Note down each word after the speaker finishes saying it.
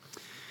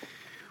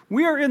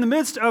We are in the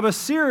midst of a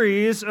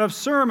series of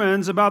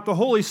sermons about the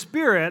Holy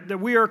Spirit that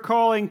we are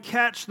calling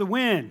Catch the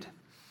Wind.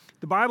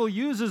 The Bible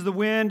uses the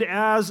wind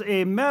as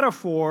a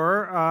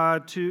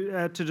metaphor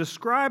to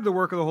describe the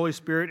work of the Holy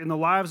Spirit in the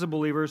lives of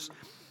believers.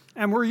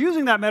 And we're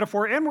using that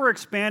metaphor and we're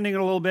expanding it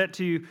a little bit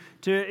to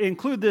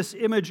include this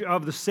image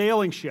of the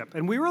sailing ship.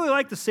 And we really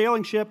like the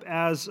sailing ship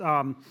as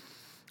a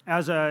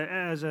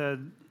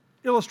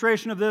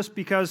illustration of this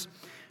because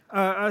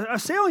a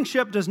sailing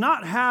ship does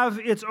not have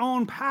its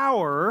own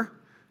power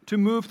to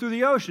move through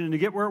the ocean and to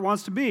get where it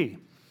wants to be,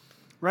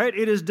 right?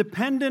 It is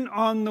dependent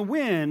on the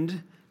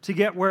wind to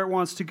get where it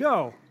wants to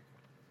go.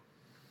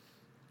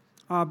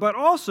 But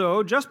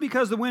also, just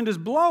because the wind is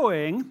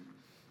blowing,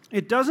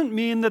 it doesn't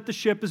mean that the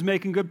ship is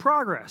making good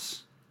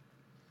progress.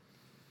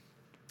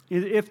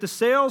 If the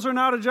sails are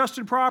not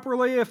adjusted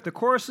properly, if the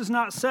course is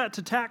not set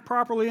to tack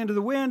properly into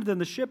the wind, then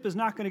the ship is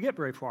not going to get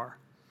very far.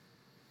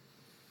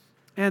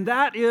 And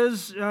that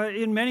is,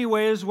 in many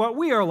ways, what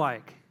we are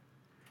like.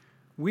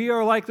 We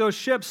are like those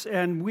ships,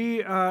 and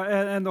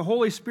and the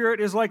Holy Spirit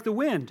is like the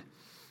wind.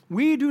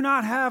 We do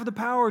not have the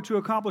power to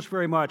accomplish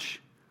very much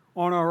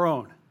on our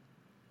own.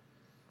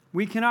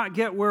 We cannot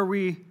get where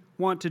we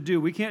want to do.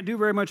 We can't do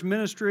very much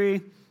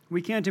ministry.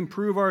 We can't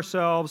improve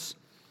ourselves,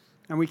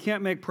 and we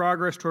can't make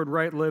progress toward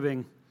right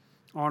living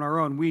on our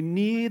own. We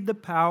need the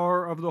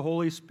power of the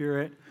Holy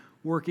Spirit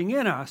working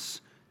in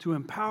us to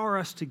empower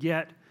us to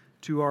get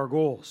to our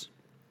goals.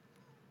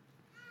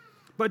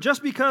 But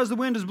just because the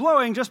wind is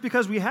blowing, just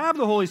because we have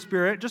the Holy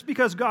Spirit, just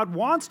because God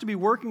wants to be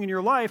working in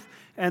your life,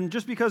 and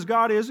just because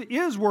God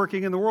is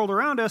working in the world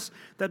around us,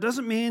 that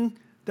doesn't mean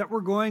that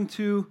we're going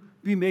to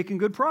be making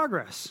good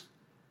progress.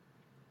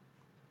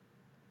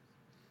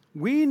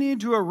 We need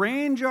to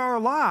arrange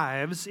our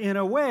lives in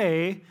a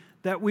way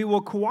that we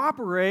will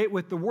cooperate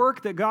with the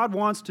work that God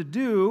wants to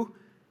do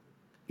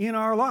in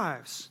our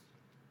lives.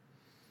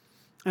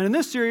 And in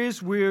this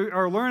series, we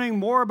are learning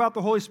more about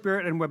the Holy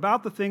Spirit and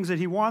about the things that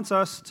He wants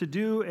us to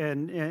do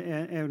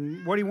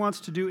and what He wants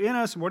to do in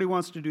us and what He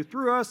wants to do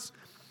through us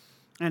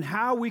and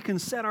how we can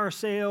set our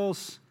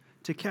sails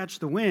to catch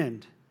the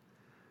wind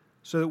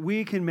so that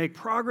we can make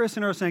progress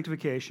in our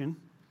sanctification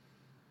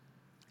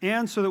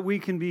and so that we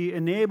can be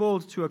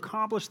enabled to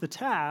accomplish the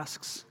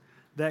tasks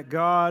that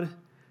God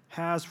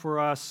has for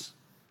us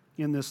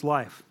in this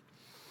life.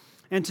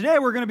 And today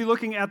we're going to be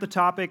looking at the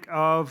topic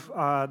of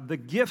the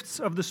gifts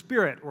of the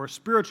Spirit, or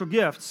spiritual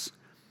gifts.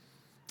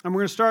 And we're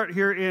going to start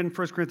here in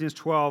 1 Corinthians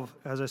 12,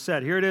 as I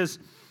said. Here it is,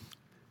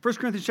 1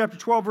 Corinthians chapter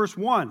 12, verse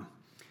 1.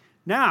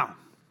 Now,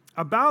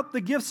 about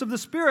the gifts of the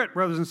Spirit,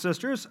 brothers and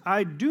sisters,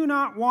 I do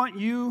not want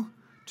you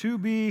to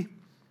be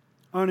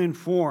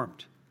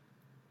uninformed.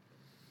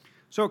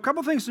 So a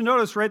couple things to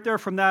notice right there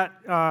from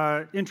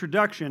that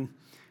introduction.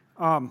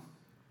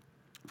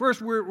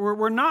 First,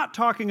 we're not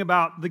talking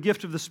about the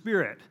gift of the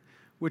Spirit,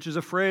 which is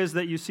a phrase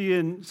that you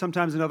see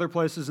sometimes in other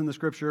places in the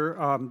Scripture.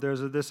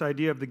 There's this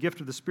idea of the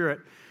gift of the Spirit,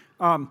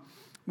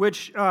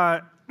 which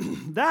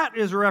that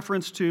is a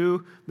reference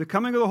to the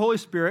coming of the Holy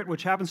Spirit,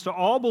 which happens to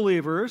all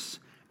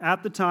believers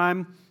at the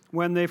time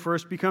when they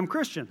first become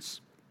Christians.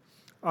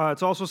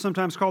 It's also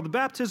sometimes called the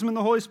baptism in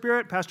the Holy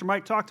Spirit. Pastor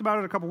Mike talked about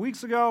it a couple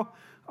weeks ago.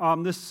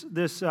 This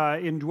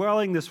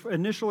indwelling, this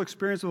initial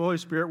experience of the Holy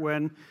Spirit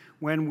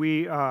when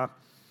we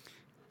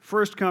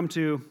first come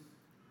to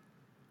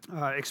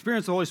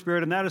experience the Holy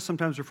Spirit, and that is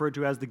sometimes referred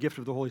to as the gift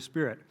of the Holy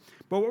Spirit.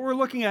 But what we're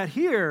looking at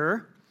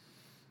here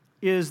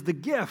is the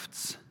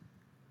gifts,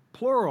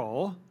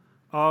 plural,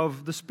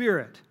 of the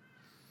Spirit.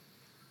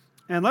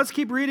 And let's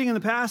keep reading in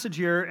the passage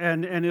here,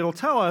 and it'll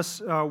tell us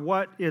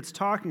what it's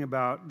talking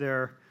about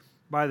there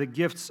by the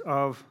gifts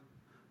of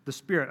the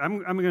Spirit.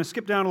 I'm going to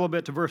skip down a little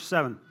bit to verse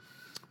 7,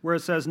 where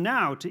it says,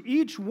 Now, to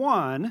each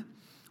one,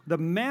 the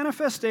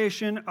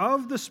manifestation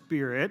of the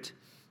Spirit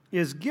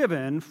is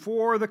given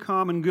for the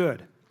common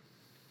good.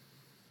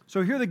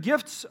 So here the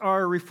gifts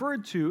are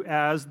referred to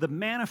as the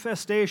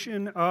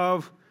manifestation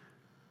of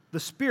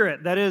the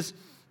Spirit. That is,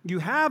 you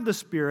have the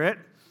Spirit,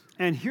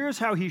 and here's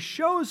how He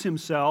shows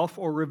Himself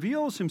or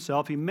reveals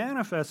Himself. He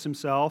manifests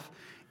Himself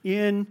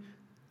in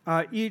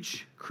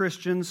each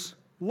Christian's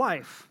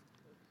life.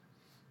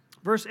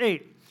 Verse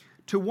 8,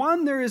 To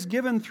one there is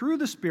given through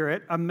the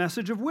Spirit a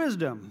message of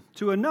wisdom,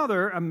 to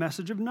another a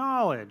message of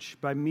knowledge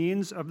by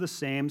means of the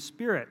same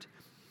Spirit,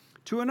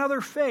 to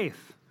another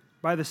faith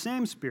by the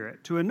same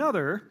Spirit, to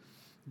another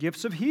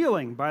gifts of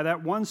healing by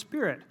that one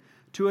Spirit,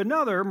 to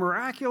another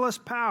miraculous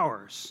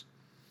powers,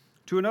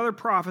 to another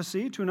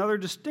prophecy, to another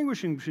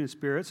distinguishing between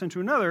spirits, and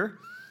to another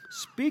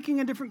speaking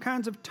in different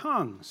kinds of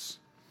tongues,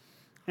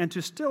 and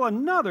to still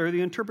another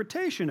the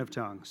interpretation of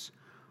tongues.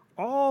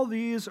 All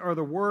these are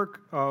the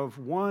work of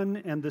one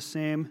and the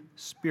same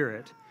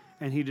Spirit,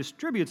 and He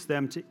distributes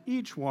them to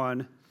each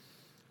one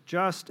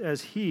just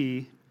as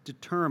He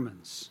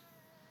determines.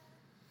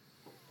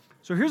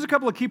 So here's a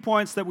couple of key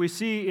points that we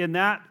see in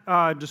that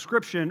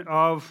description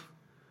of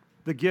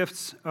the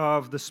gifts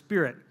of the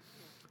Spirit.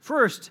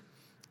 First,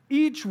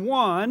 each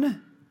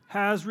one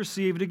has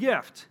received a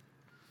gift.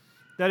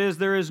 That is,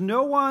 there is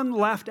no one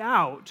left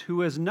out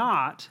who has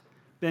not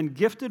been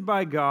gifted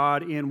by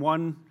God in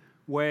one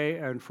way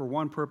and for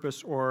one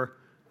purpose or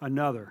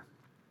another.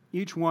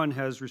 Each one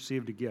has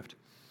received a gift.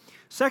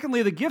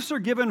 Secondly, the gifts are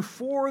given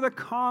for the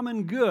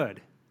common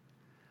good.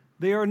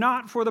 They are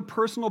not for the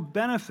personal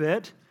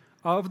benefit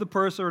of the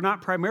person, or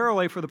not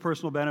primarily for the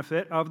personal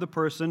benefit of the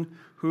person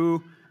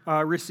who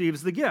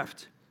receives the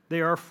gift.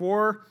 They are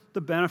for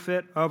the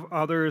benefit of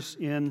others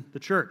in the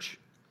church.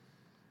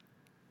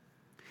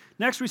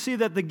 Next, we see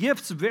that the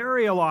gifts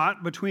vary a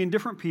lot between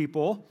different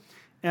people,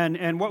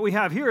 and what we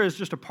have here is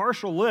just a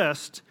partial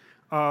list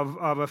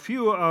of a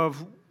few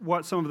of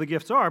what some of the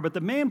gifts are, but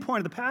the main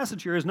point of the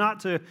passage here is not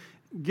to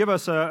give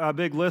us a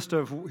big list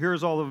of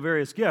here's all the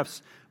various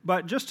gifts,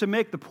 but just to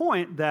make the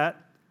point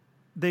that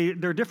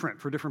they're different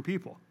for different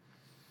people.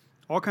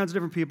 All kinds of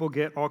different people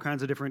get all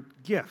kinds of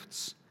different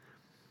gifts.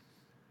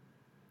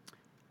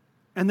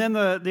 And then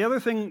the other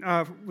thing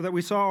that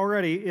we saw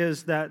already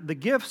is that the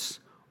gifts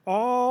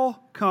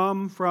all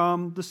come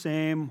from the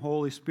same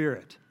Holy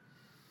Spirit.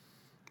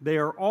 They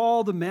are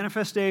all the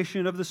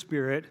manifestation of the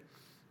Spirit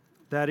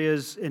that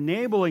is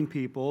enabling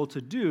people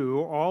to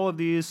do all of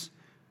these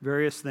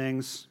various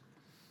things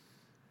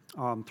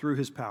through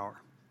His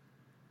power.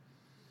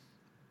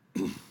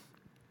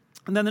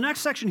 And then the next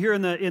section here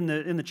in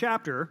the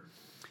chapter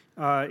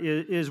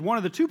is one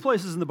of the two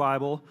places in the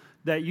Bible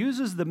that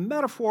uses the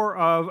metaphor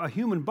of a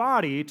human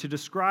body to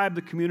describe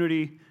the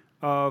community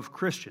of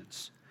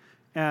Christians.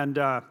 And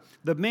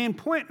the main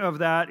point of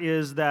that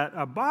is that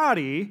a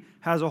body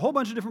has a whole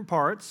bunch of different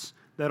parts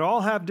that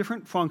all have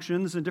different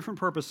functions and different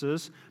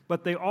purposes,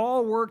 but they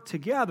all work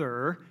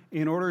together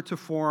in order to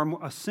form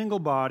a single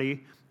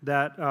body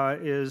that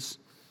is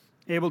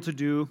able to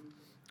do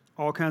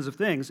all kinds of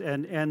things,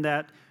 and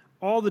that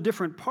all the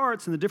different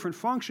parts and the different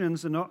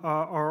functions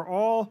are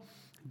all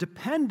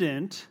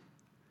dependent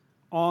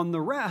on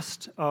the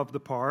rest of the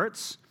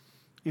parts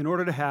in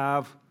order to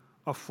have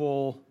a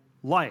full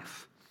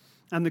life.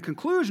 And the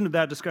conclusion of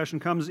that discussion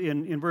comes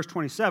in verse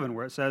 27,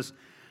 where it says,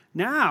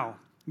 "Now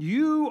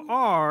you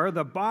are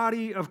the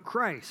body of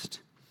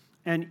Christ,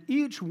 and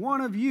each one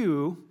of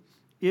you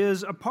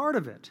is a part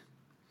of it."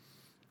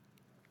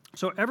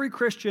 So every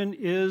Christian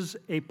is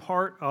a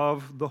part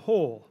of the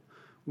whole.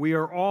 We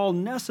are all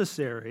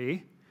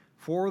necessary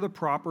for the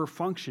proper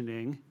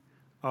functioning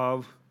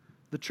of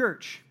the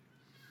church.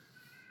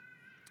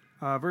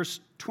 Verse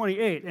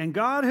 28, "And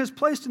God has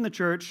placed in the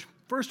church,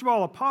 first of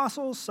all,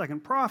 apostles,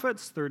 second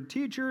prophets, third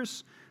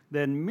teachers,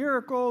 then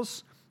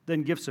miracles,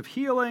 then gifts of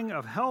healing,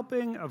 of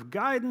helping, of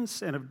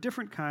guidance, and of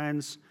different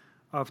kinds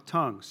of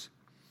tongues."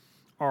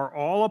 Are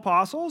all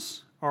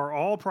apostles? Are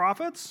all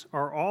prophets?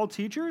 Are all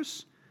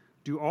teachers?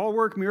 Do all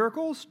work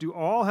miracles? Do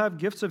all have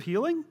gifts of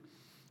healing?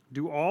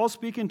 Do all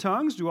speak in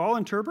tongues? Do all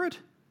interpret?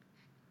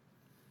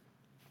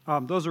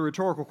 Those are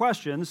rhetorical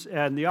questions,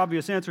 and the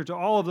obvious answer to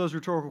all of those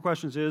rhetorical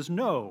questions is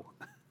no.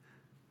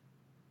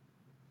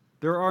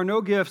 There are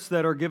no gifts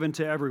that are given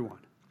to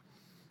everyone.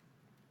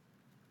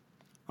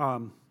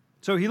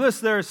 So he lists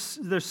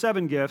there's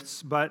 7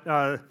 gifts, but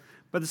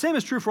the same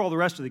is true for all the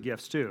rest of the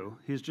gifts too.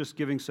 He's just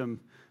giving some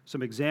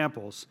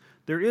examples.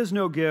 There is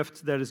no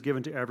gift that is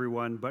given to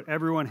everyone, but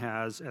everyone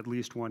has at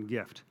least one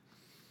gift.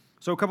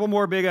 So a couple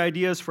more big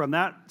ideas from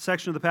that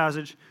section of the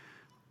passage.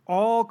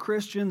 All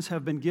Christians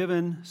have been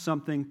given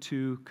something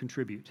to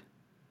contribute.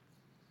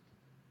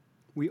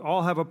 We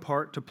all have a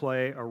part to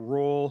play, a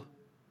role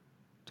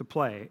to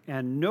play,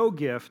 and no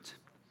gift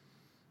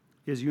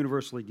is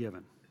universally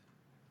given.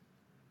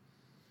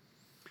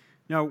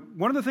 Now,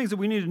 one of the things that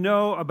we need to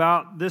know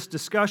about this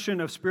discussion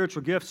of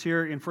spiritual gifts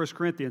here in 1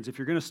 Corinthians, if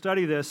you're going to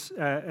study this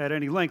at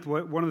any length,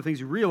 one of the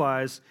things you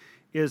realize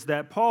is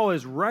that Paul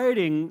is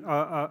writing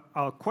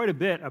quite a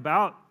bit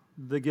about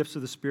the gifts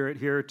of the Spirit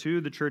here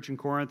to the church in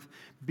Corinth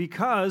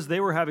because they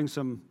were having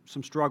some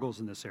struggles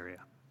in this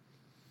area.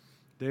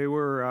 There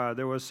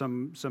was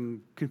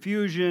some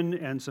confusion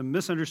and some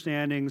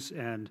misunderstandings,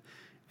 and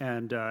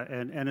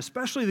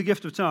especially the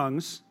gift of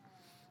tongues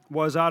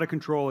was out of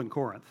control in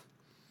Corinth.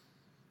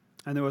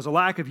 And there was a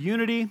lack of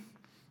unity,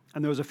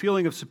 and there was a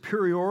feeling of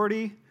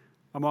superiority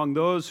among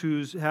those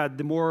who had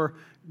the more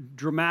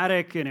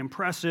dramatic and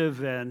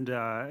impressive and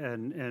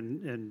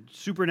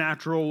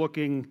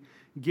supernatural-looking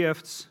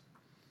gifts.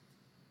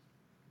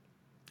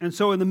 And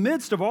so in the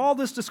midst of all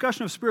this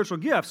discussion of spiritual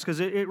gifts, because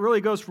it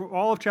really goes from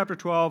all of chapter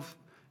 12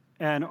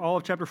 and all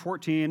of chapter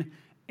 14,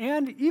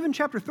 and even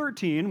chapter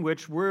 13,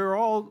 which we're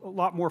all a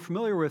lot more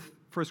familiar with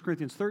 1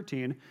 Corinthians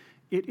 13,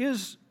 it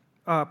is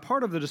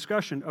part of the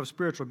discussion of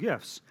spiritual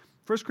gifts.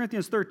 1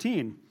 Corinthians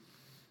 13,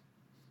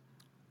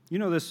 you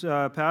know this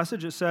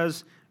passage, it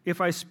says, "If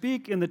I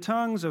speak in the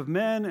tongues of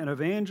men and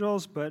of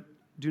angels, but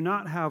do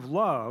not have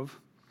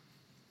love,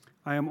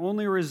 I am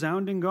only a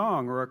resounding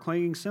gong or a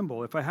clanging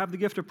cymbal. If I have the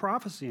gift of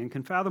prophecy and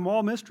can fathom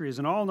all mysteries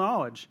and all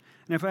knowledge,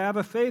 and if I have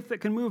a faith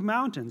that can move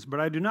mountains, but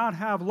I do not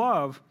have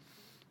love,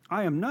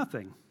 I am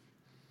nothing.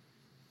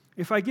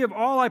 If I give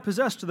all I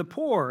possess to the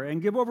poor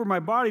and give over my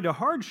body to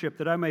hardship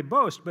that I may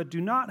boast, but do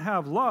not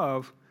have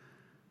love,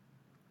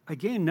 I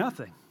gain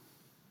nothing.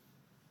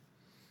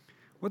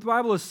 What the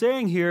Bible is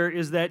saying here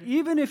is that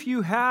even if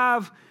you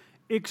have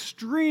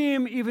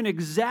extreme, even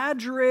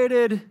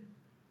exaggerated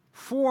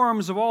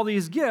forms of all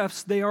these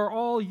gifts, they are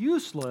all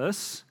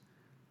useless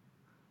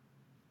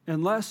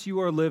unless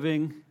you are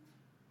living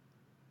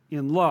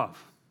in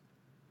love.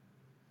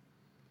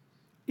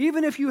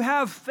 Even if you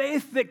have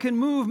faith that can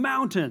move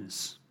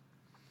mountains.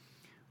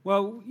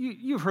 Well,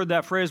 you've heard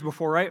that phrase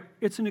before, right?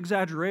 It's an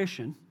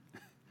exaggeration,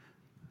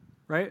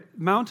 right?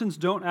 Mountains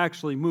don't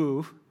actually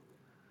move.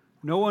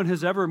 No one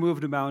has ever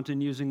moved a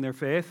mountain using their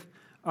faith.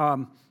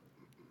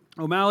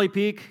 O'Malley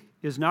Peak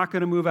is not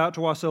going to move out to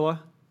Wasilla.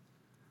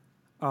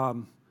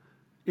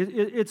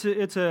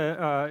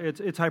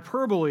 It's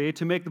hyperbole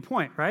to make the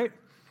point, right?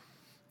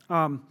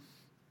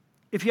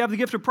 If you have the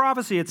gift of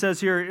prophecy, it says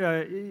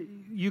here,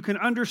 you can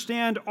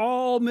understand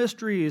all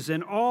mysteries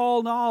and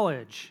all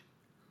knowledge.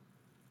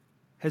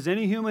 Has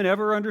any human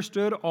ever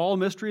understood all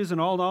mysteries and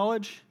all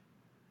knowledge?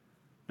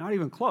 Not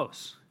even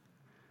close.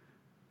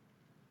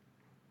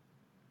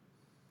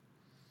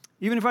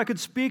 Even if I could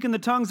speak in the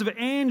tongues of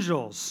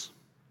angels,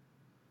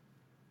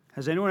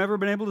 has anyone ever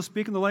been able to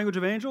speak in the language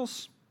of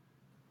angels?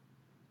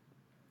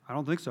 I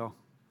don't think so.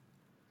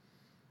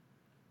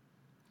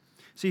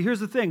 See,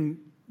 here's the thing.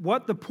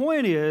 What the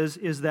point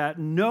is that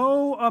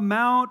no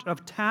amount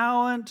of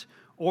talent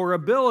or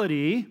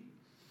ability,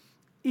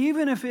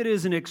 even if it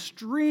is an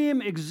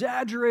extreme,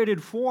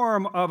 exaggerated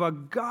form of a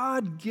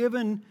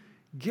God-given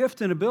gift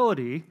and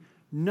ability,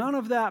 none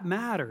of that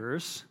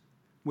matters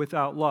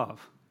without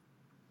love.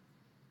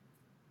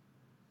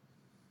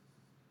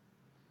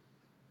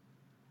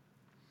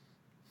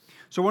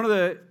 So one of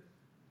the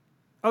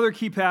other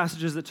key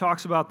passages that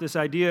talks about this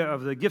idea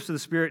of the gifts of the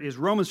Spirit is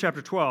Romans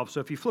chapter 12.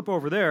 So if you flip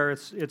over there,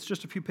 it's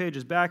just a few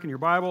pages back in your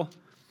Bible.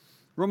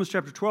 Romans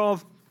chapter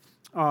 12,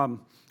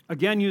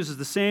 again, uses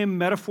the same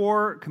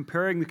metaphor,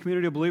 comparing the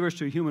community of believers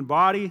to a human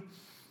body.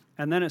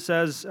 And then it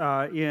says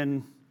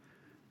in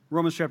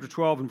Romans chapter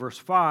 12 and verse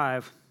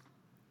 5,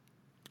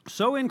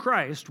 "So in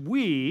Christ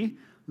we,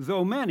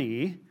 though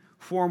many,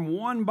 form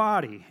one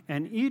body,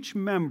 and each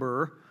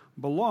member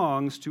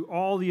belongs to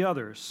all the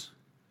others.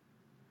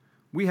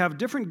 We have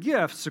different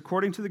gifts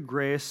according to the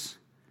grace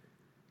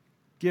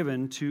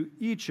given to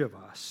each of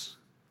us."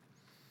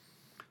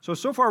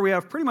 So far we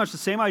have pretty much the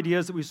same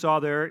ideas that we saw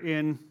there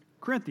in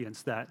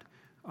Corinthians, that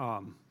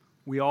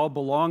we all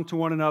belong to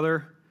one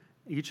another.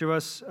 Each of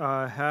us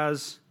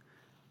has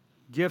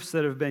gifts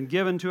that have been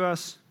given to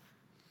us.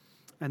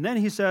 And then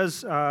he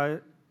says,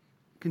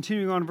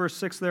 continuing on verse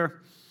 6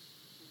 there,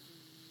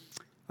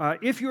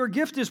 "If your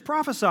gift is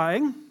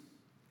prophesying,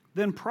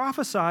 then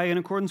prophesy in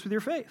accordance with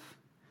your faith.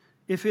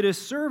 If it is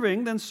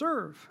serving, then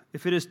serve.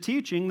 If it is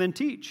teaching, then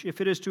teach. If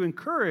it is to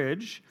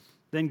encourage,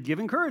 then give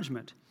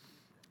encouragement.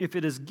 If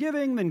it is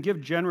giving, then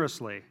give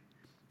generously.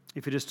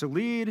 If it is to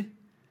lead,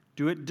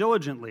 do it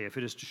diligently. If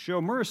it is to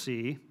show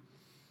mercy,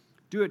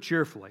 do it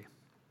cheerfully."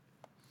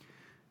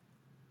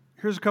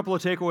 Here's a couple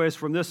of takeaways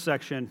from this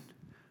section.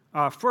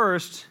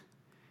 First,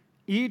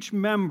 each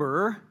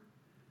member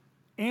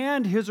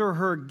and his or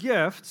her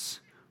gifts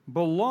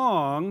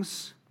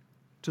belongs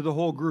to the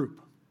whole group.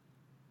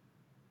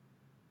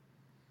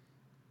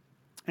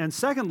 And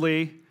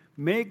secondly,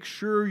 make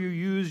sure you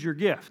use your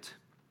gift.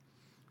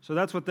 So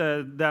that's what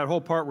that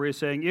whole part where he's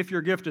saying, if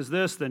your gift is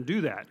this, then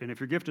do that. And if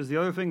your gift is the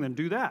other thing, then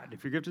do that.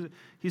 If your gift is,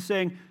 he's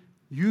saying,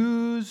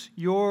 use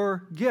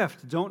your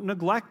gift. Don't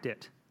neglect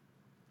it.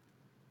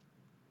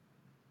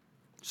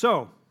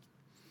 So,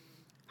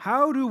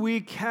 how do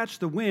we catch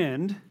the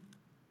wind?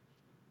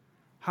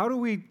 How do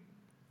we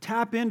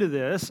tap into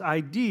this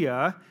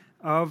idea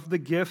of the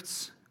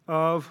gifts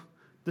of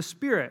the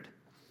Spirit?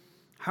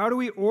 How do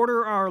we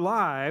order our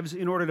lives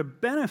in order to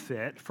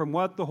benefit from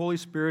what the Holy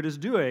Spirit is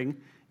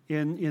doing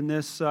in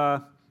this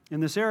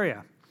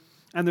area?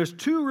 And there's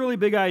two really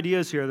big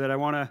ideas here that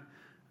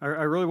I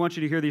really want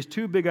you to hear these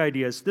two big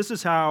ideas. This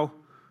is how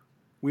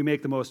we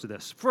make the most of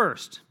this.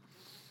 First,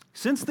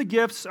 since the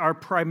gifts are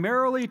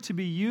primarily to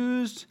be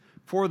used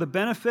for the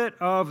benefit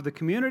of the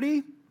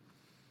community,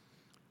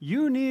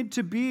 you need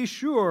to be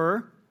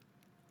sure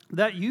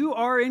that you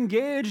are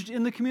engaged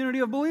in the community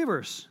of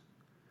believers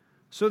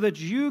so that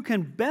you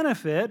can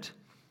benefit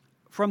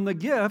from the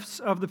gifts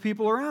of the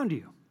people around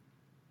you.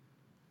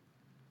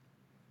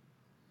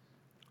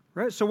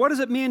 Right? So what does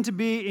it mean to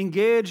be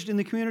engaged in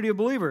the community of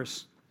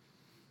believers?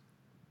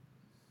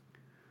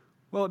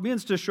 Well, it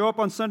means to show up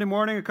on Sunday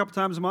morning a couple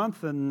times a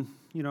month and,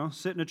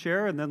 sit in a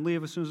chair and then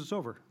leave as soon as it's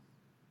over.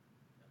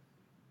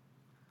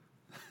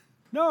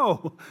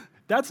 No,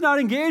 that's not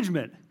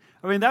engagement.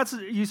 I mean,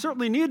 you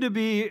certainly need to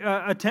be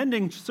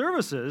attending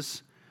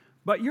services,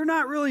 but you're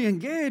not really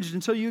engaged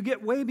until you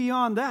get way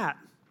beyond that.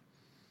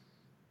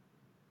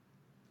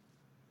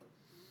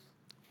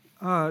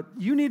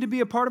 You need to be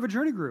a part of a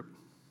journey group.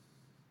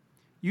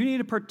 You need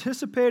to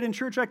participate in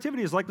church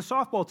activities like the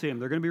softball team.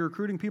 They're going to be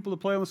recruiting people to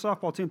play on the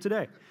softball team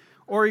today.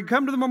 Or you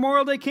come to the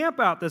Memorial Day camp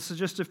out. This is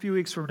just a few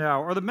weeks from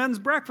now. Or the men's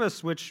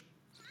breakfast, which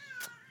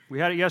we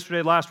had it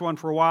yesterday, last one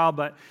for a while.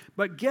 But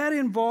get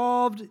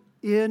involved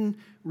in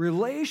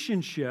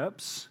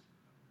relationships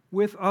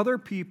with other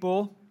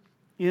people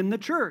in the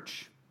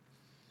church.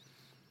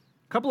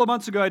 A couple of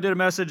months ago, I did a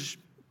message.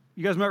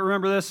 You guys might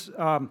remember this.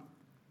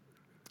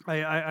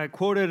 I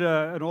quoted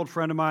an old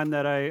friend of mine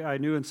that I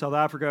knew in South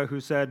Africa who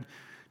said,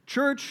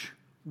 "Church,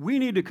 we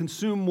need to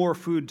consume more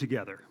food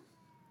together."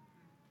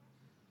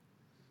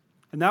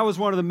 And that was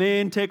one of the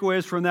main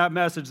takeaways from that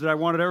message that I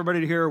wanted everybody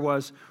to hear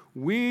was,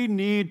 we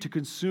need to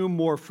consume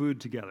more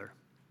food together.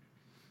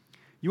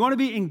 You want to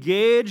be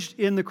engaged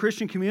in the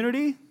Christian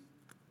community?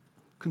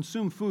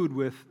 Consume food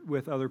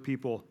with other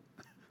people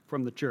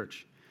from the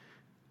church.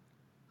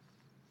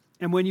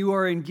 And when you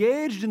are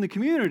engaged in the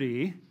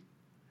community,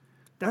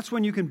 that's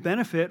when you can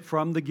benefit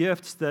from the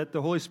gifts that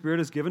the Holy Spirit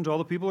has given to all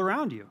the people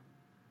around you.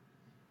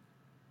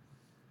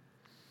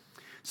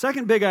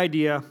 Second big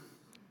idea,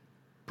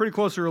 pretty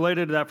closely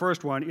related to that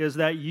first one, is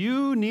that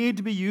you need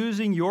to be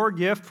using your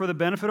gift for the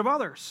benefit of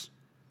others.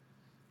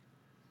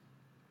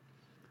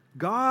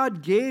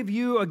 God gave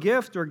you a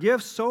gift or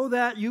gifts so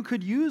that you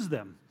could use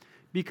them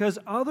because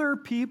other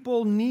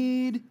people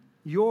need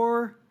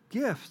your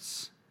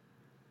gifts.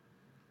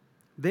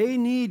 They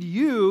need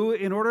you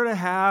in order to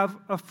have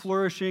a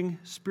flourishing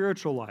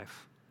spiritual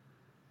life.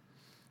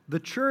 The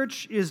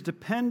church is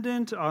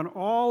dependent on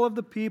all of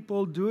the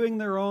people doing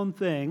their own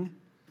thing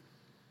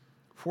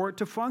for it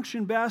to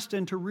function best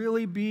and to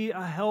really be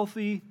a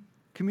healthy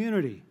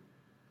community.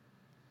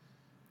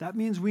 That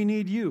means we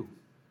need you.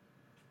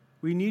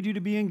 We need you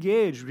to be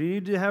engaged. We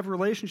need to have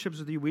relationships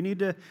with you. We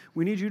need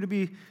you to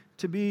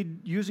be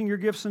using your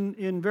gifts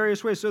in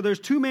various ways. So there's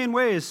two main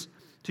ways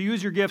to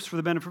use your gifts for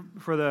the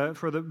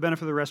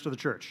benefit of the rest of the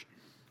church,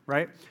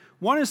 right?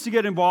 One is to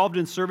get involved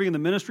in serving in the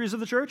ministries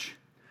of the church.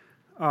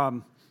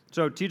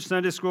 So teach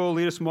Sunday school,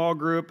 lead a small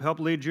group,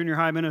 help lead junior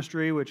high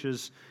ministry,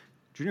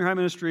 junior high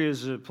ministry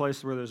is a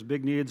place where there's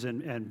big needs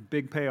and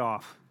big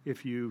payoff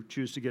if you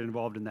choose to get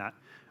involved in that.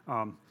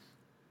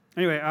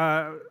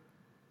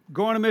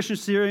 Go on a mission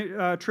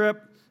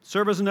trip,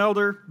 serve as an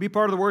elder, be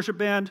part of the worship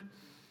band.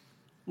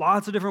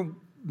 Lots of different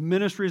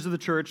ministries of the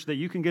church that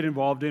you can get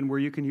involved in where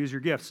you can use your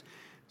gifts.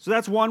 So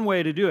that's one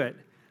way to do it.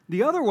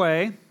 The other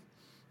way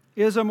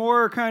is a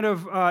more kind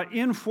of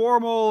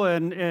informal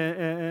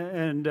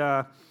and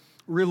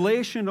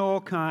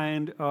relational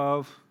kind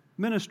of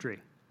ministry.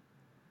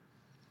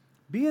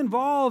 Be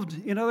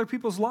involved in other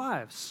people's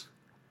lives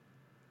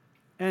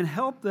and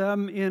help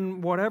them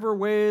in whatever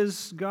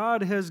ways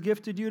God has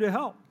gifted you to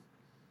help.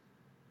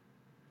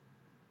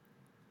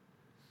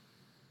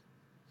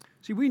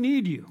 See, we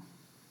need you,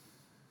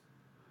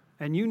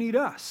 and you need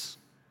us.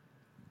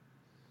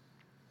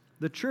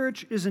 The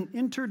church is an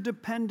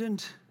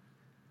interdependent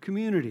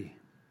community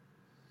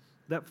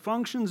that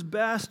functions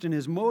best and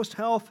is most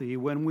healthy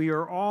when we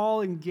are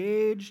all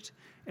engaged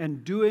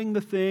and doing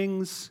the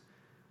things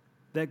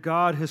that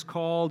God has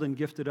called and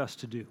gifted us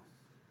to do.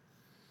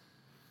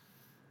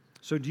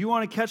 So do you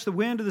want to catch the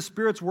wind of the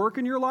Spirit's work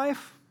in your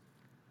life?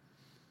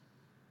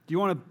 Do you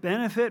want to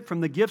benefit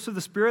from the gifts of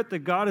the Spirit that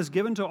God has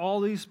given to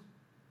all these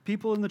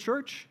people in the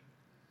church?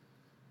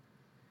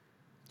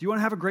 Do you want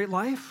to have a great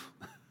life?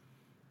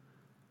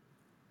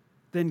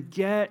 Then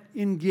get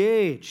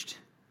engaged.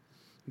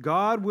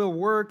 God will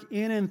work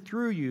in and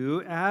through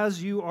you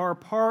as you are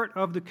part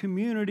of the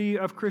community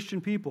of Christian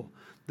people.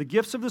 The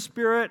gifts of the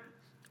Spirit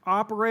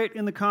operate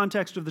in the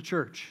context of the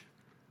church.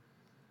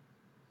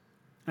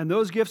 And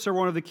those gifts are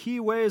one of the key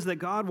ways that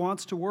God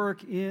wants to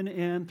work in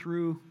and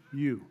through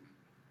you.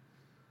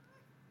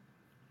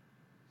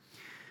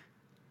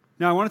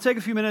 Now, I want to take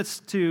a few minutes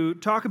to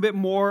talk a bit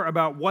more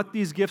about what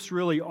these gifts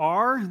really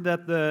are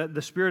that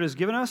the Spirit has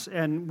given us.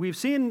 And we've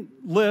seen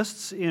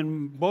lists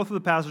in both of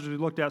the passages we've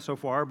looked at so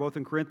far, both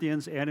in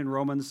Corinthians and in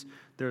Romans.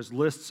 There's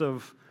lists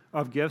of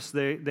gifts.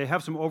 They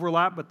have some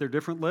overlap, but they're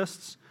different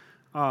lists.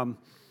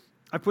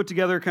 I put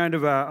together kind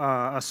of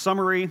a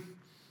summary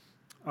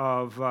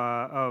of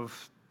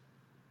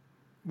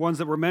ones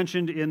that were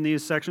mentioned in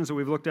these sections that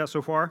we've looked at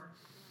so far.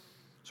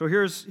 So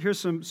here's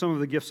some of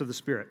the gifts of the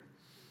Spirit.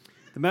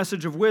 The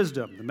message of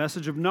wisdom, the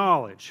message of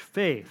knowledge,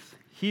 faith,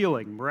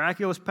 healing,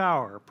 miraculous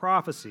power,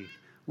 prophecy,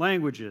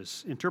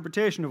 languages,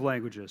 interpretation of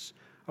languages,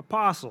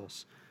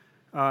 apostles,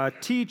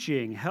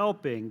 teaching,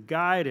 helping,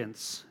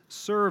 guidance,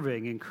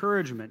 serving,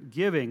 encouragement,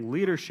 giving,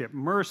 leadership,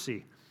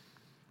 mercy.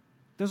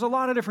 There's a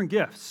lot of different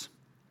gifts.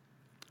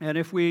 And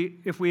if we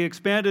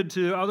expanded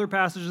to other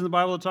passages in the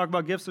Bible that talk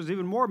about gifts, there's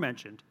even more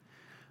mentioned.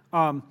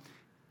 And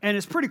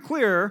it's pretty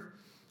clear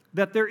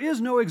that there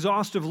is no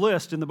exhaustive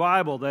list in the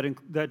Bible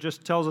that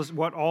just tells us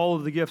what all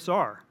of the gifts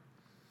are.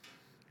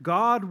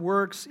 God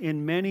works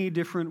in many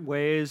different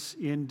ways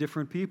in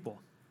different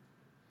people.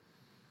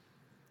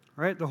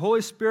 All right? The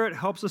Holy Spirit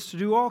helps us to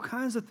do all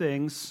kinds of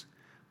things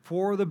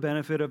for the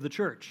benefit of the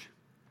church.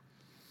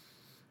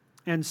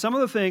 And some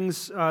of the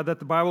things that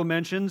the Bible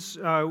mentions,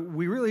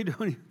 we really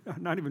I'm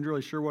not even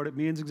really sure what it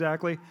means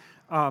exactly.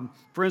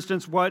 For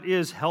instance, what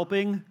is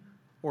helping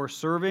or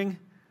serving?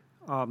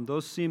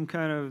 Those seem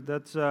kind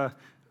of,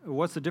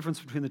 what's the difference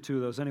between the two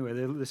of those anyway?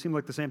 They seem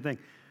like the same thing.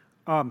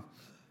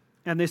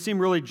 And they seem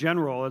really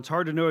general. It's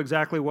hard to know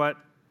exactly what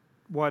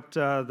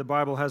the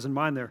Bible has in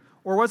mind there.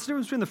 Or what's the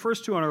difference between the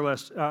first two on our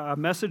list? A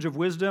message of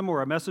wisdom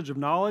or a message of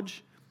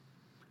knowledge?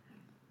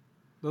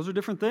 Those are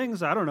different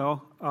things. I don't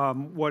know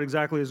what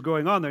exactly is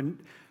going on there.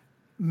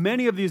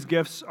 Many of these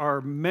gifts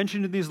are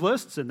mentioned in these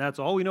lists, and that's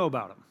all we know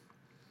about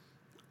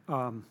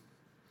them.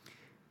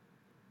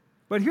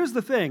 But here's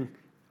the thing.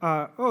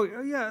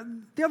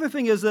 The other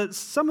thing is that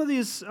some of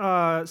these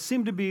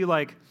seem to be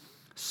like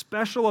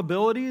special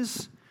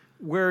abilities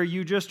where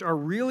you just are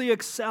really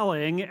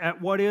excelling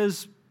at what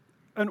is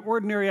an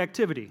ordinary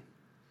activity.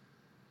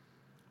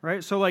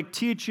 Right? So like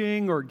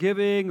teaching or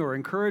giving or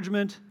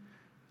encouragement.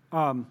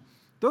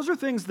 Those are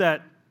things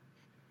that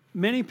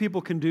many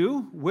people can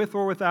do with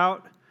or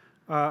without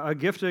a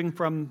gifting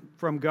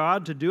from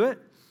God to do it.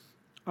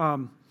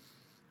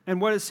 And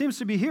what it seems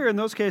to be here in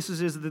those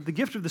cases is that the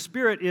gift of the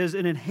Spirit is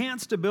an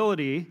enhanced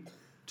ability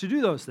to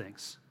do those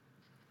things.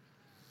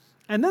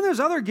 And then there's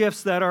other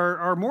gifts that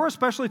are more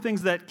especially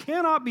things that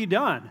cannot be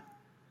done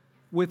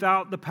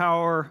without the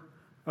power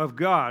of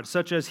God,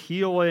 such as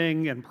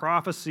healing and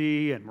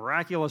prophecy and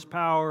miraculous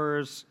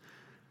powers.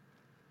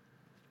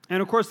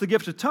 And of course, the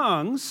gift of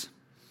tongues,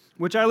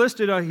 which I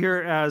listed here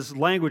as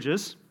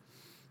languages.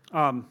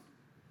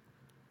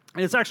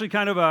 It's actually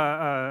kind of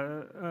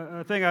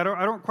a thing. I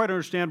don't quite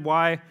understand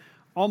why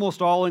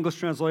almost all English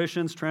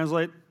translations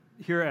translate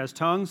here as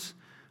tongues.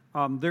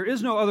 There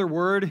is no other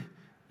word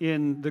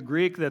in the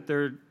Greek that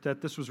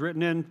this was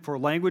written in for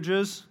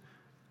languages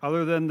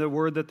other than the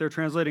word that they're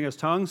translating as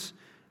tongues.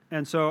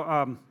 And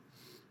so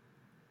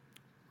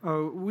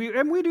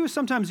we do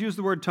sometimes use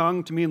the word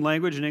tongue to mean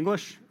language in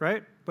English,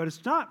 right? But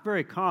it's not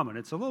very common.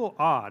 It's a little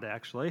odd,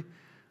 actually.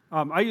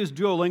 I use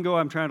Duolingo.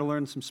 I'm trying to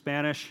learn some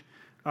Spanish.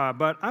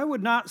 But I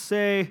would not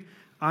say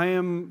I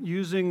am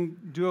using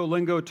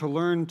Duolingo to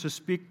learn to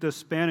speak the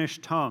Spanish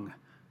tongue.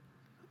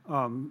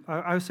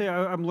 I say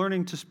I'm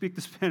learning to speak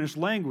the Spanish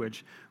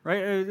language,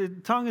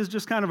 right? Tongue is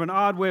just kind of an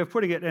odd way of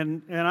putting it,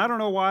 and I don't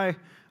know why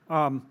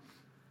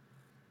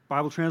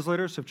Bible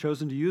translators have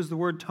chosen to use the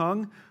word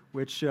tongue,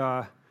 which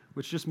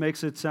just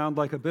makes it sound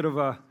like a bit of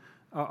a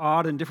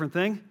odd and different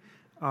thing,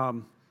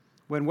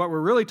 when what we're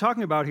really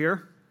talking about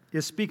here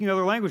is speaking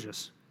other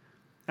languages.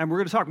 And we're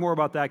going to talk more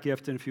about that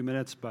gift in a few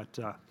minutes, but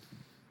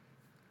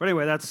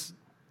anyway, that's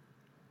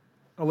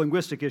a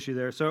linguistic issue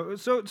there. So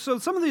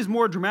some of these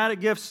more dramatic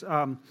gifts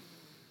and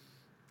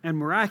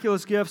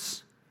miraculous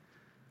gifts,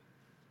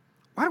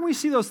 why don't we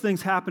see those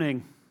things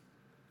happening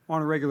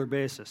on a regular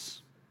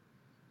basis?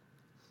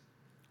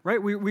 Right?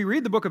 We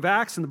read the book of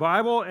Acts in the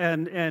Bible,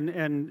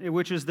 and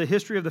which is the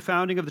history of the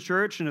founding of the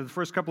church and of the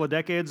first couple of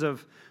decades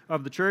of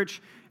the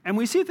church, and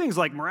we see things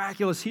like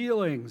miraculous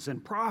healings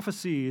and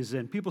prophecies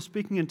and people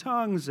speaking in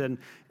tongues and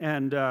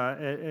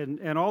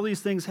all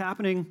these things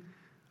happening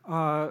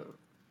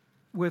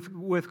with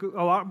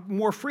a lot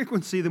more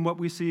frequency than what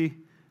we see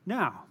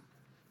now.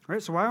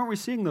 Right? So why aren't we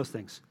seeing those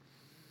things?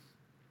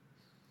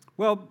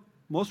 Well,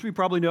 most of you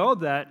probably know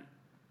that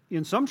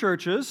in some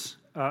churches,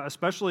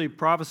 especially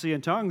prophecy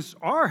and tongues,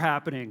 are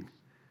happening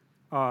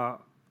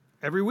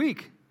every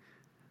week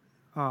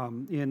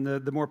in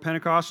the more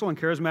Pentecostal and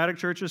charismatic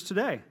churches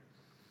today.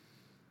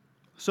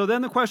 So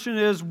then the question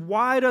is,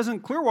 why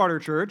doesn't Clearwater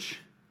Church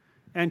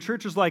and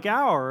churches like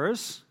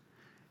ours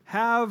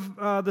have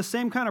the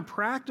same kind of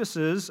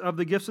practices of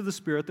the gifts of the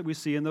Spirit that we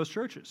see in those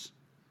churches?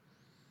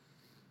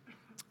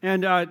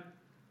 And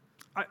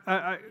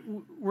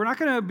we're not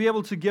going to be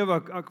able to give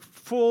a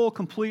full,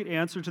 complete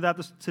answer to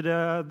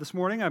that this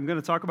morning. I'm going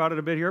to talk about it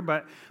a bit here,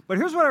 but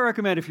here's what I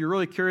recommend if you're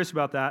really curious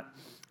about that,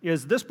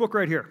 is this book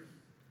right here.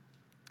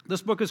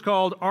 This book is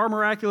called Our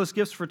Miraculous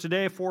Gifts for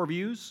Today, 4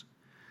 Views,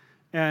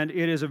 and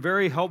it is a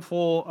very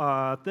helpful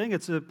thing.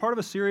 It's a part of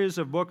a series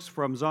of books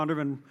from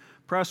Zondervan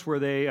Press where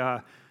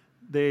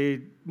they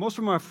most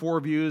of them have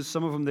 4 views.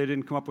 Some of them they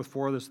didn't come up with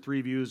 4. There's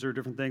 3 views or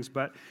different things,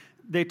 but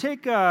they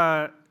take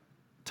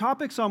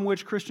topics on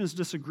which Christians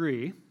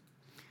disagree.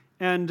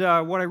 And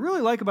what I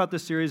really like about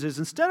this series is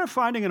instead of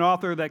finding an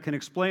author that can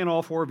explain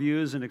all 4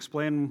 views and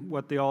explain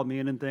what they all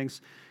mean and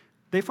things,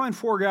 they find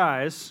 4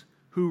 guys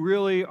who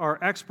really are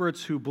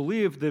experts who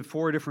believe the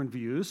 4 different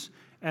views,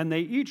 and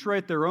they each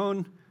write their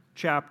own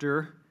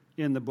chapter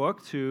in the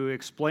book to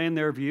explain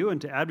their view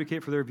and to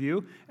advocate for their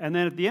view. And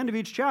then at the end of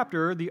each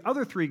chapter, the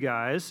other 3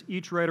 guys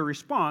each write a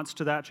response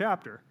to that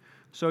chapter.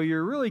 So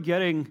you're really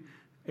getting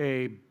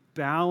a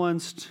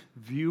balanced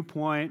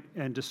viewpoint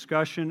and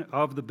discussion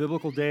of the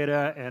biblical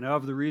data and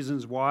of the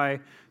reasons why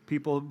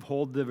people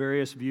hold the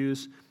various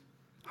views.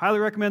 Highly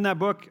recommend that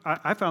book.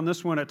 I found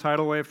this one at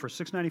Tidal Wave for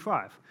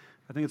 $6.95.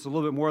 I think it's a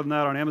little bit more than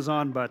that on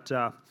Amazon, but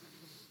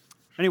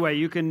anyway,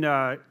 you can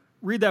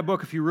read that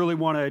book if you really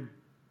want to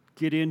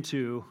get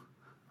into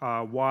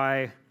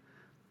why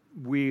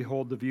we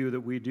hold the view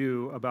that we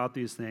do about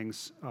these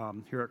things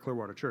here at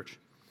Clearwater Church.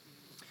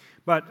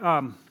 But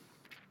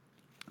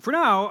for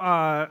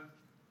now,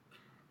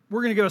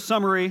 we're going to give a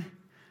summary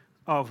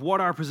of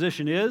what our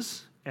position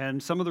is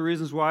and some of the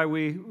reasons why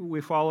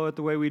we follow it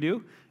the way we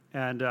do.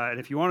 And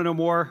if you want to know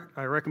more,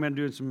 I recommend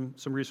doing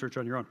some research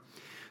on your own.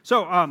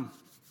 So,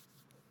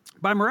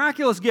 by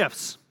miraculous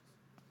gifts,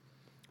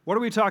 what are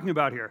we talking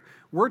about here?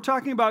 we're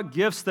talking about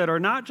gifts that are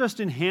not just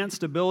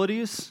enhanced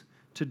abilities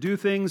to do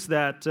things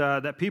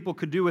that people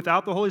could do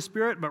without the Holy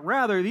Spirit, but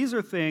rather these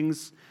are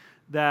things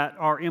that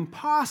are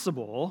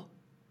impossible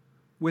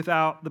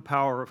without the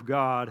power of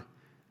God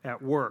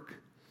at work.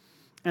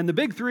 And the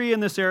big three in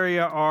this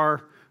area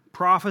are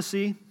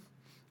prophecy,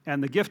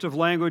 and the gift of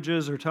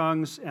languages or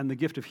tongues, and the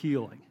gift of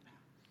healing.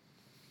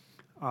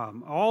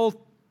 All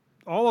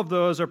of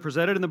those are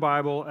presented in the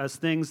Bible as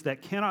things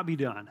that cannot be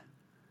done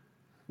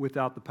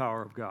without the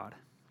power of God.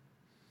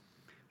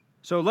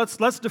 So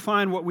let's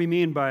define what we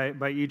mean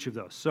by each of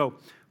those. So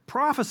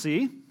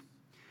prophecy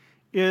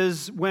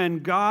is when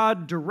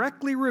God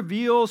directly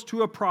reveals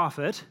to a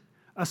prophet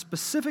a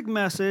specific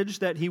message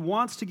that he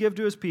wants to give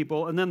to his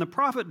people, and then the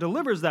prophet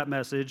delivers that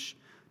message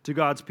to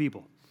God's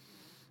people.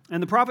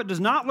 And the prophet does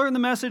not learn the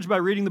message by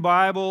reading the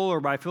Bible or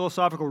by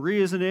philosophical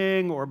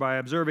reasoning or by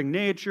observing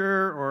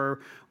nature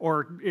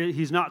or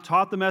he's not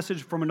taught the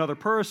message from another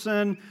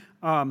person.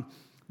 The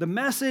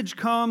message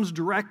comes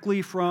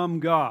directly from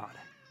God.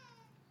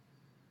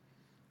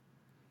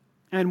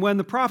 And when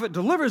the prophet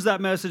delivers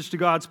that message to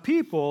God's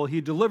people, he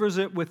delivers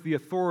it with the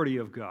authority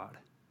of God.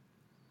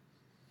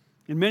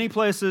 In many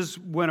places,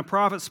 when a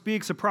prophet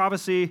speaks a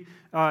prophecy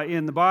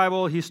in the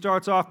Bible, he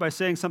starts off by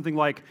saying something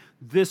like,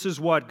 "This is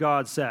what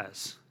God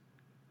says."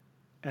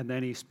 And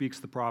then he speaks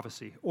the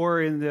prophecy.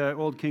 Or in the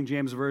Old King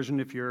James Version,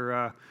 if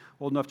you're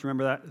old enough to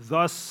remember that,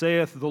 "Thus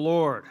saith the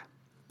Lord."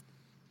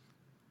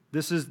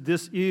 This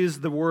is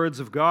the words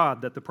of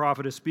God that the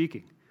prophet is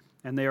speaking.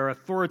 And they are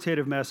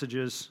authoritative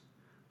messages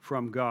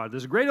from God.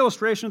 There's a great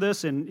illustration of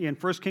this in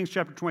 1 Kings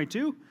chapter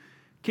 22.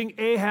 King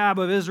Ahab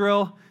of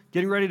Israel,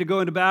 getting ready to go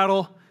into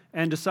battle,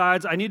 and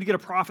decides, I need to get a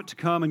prophet to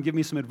come and give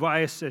me some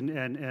advice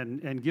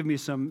and give me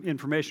some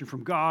information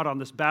from God on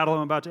this battle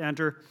I'm about to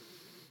enter.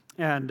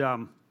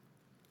 And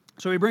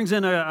so he brings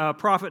in a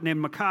prophet named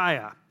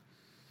Micaiah.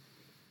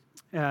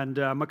 And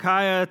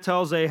Micaiah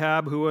tells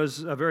Ahab, who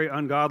was a very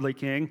ungodly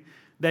king,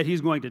 that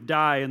he's going to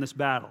die in this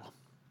battle.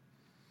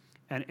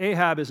 And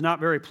Ahab is not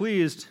very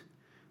pleased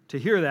to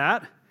hear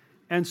that.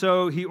 And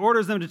so he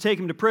orders them to take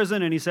him to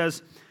prison, and he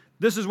says,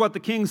 "This is what the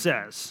king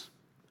says.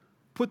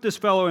 Put this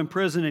fellow in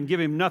prison and give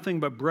him nothing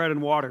but bread and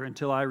water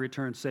until I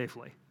return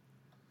safely."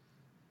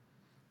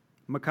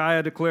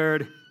 Micaiah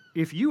declared,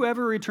 "If you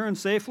ever return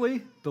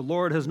safely, the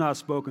Lord has not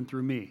spoken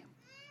through me."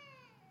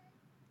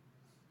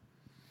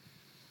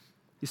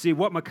 You see,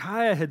 what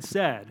Micaiah had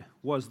said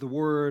was the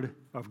word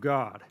of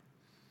God.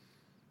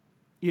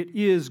 It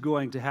is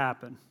going to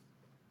happen.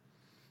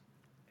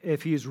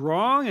 If he's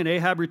wrong and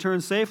Ahab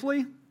returns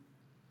safely,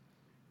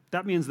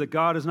 that means that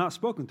God has not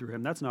spoken through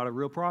him. That's not a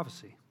real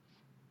prophecy.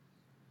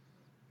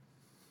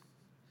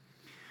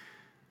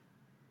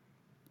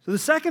 So the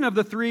second of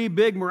the three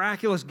big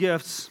miraculous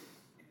gifts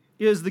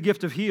is the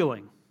gift of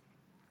healing.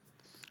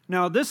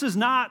 Now, this is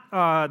not,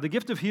 the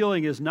gift of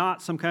healing is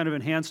not some kind of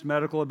enhanced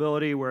medical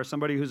ability where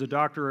somebody who's a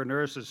doctor or a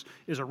nurse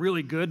is a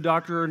really good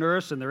doctor or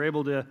nurse and they're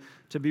able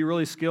to be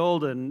really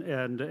skilled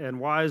and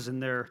wise in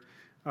their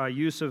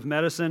use of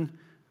medicine.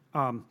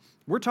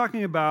 We're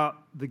talking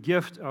about the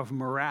gift of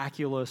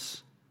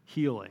miraculous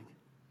healing.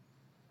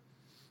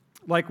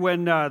 Like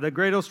when the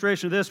great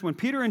illustration of this, when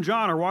Peter and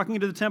John are walking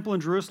into the temple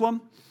in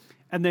Jerusalem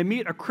and they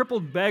meet a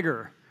crippled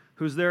beggar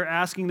who's there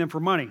asking them for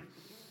money.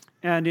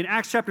 And in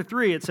Acts chapter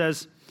 3, it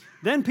says,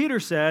 "Then Peter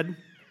said,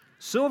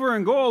 'Silver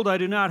and gold I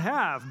do not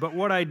have, but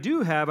what I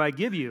do have I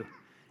give you.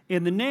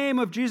 In the name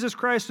of Jesus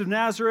Christ of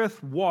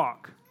Nazareth,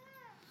 walk.'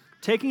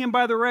 Taking him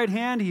by the right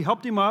hand, he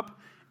helped him up,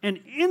 and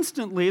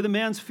instantly the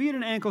man's feet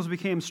and ankles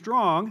became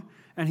strong,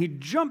 and he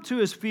jumped to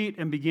his feet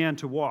and began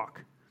to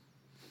walk."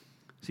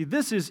 See,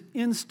 this is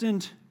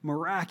instant,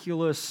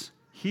 miraculous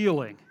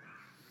healing.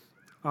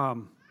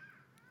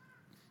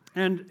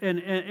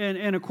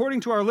 And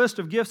according to our list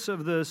of gifts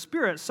of the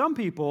Spirit, some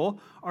people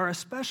are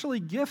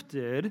especially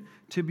gifted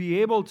to be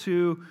able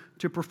to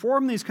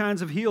perform these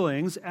kinds of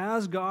healings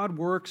as God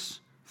works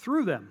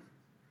through them.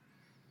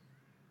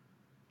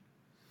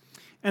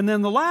 And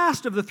then the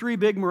last of the three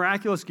big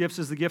miraculous gifts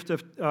is the gift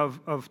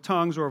of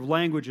tongues or of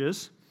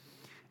languages.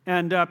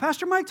 And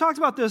Pastor Mike talked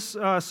about this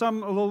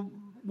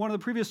one of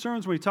the previous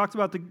sermons when he talked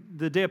about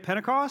the day of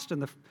Pentecost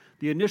and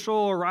the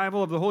initial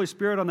arrival of the Holy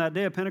Spirit on that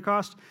day of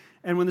Pentecost.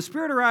 And when the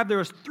Spirit arrived, there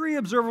was three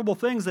observable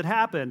things that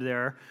happened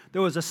there.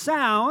 There was a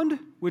sound,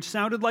 which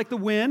sounded like the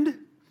wind.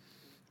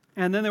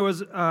 And then there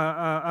was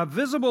a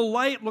visible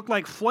light, looked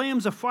like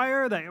flames of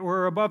fire that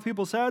were above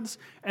people's heads.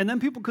 And then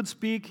people could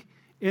speak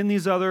in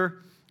these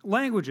other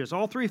languages.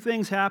 All three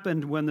things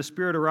happened when the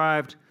Spirit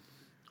arrived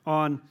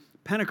on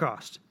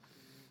Pentecost.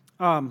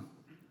 And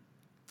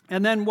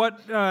then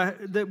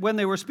when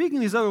they were speaking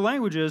these other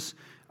languages,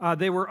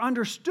 they were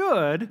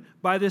understood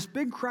by this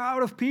big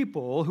crowd of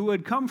people who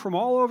had come from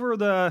all over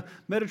the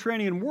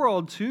Mediterranean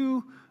world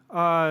to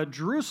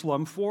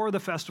Jerusalem for the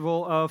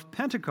festival of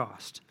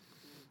Pentecost.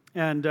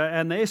 And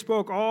they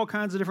spoke all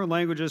kinds of different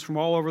languages from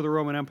all over the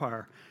Roman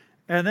Empire.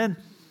 And then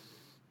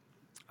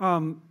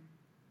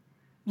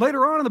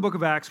later on in the book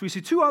of Acts, we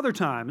see two other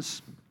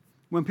times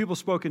when people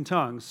spoke in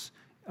tongues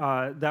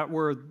that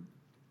were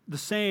the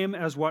same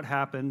as what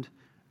happened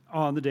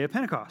on the day of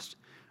Pentecost.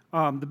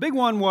 The big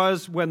one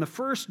was when the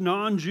first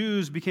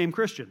non-Jews became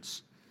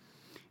Christians.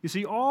 You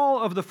see,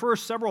 all of the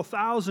first several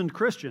thousand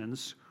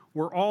Christians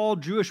were all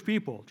Jewish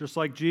people, just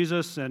like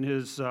Jesus and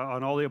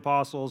and all the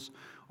apostles,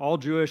 all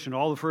Jewish, and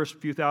all the first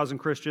few thousand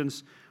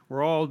Christians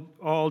were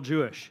all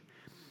Jewish.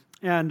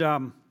 And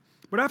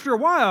but after a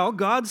while,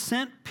 God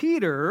sent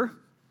Peter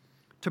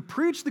to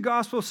preach the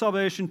gospel of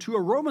salvation to a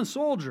Roman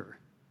soldier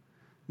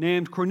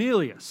named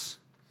Cornelius.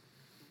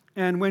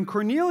 And when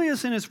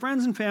Cornelius and his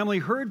friends and family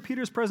heard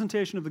Peter's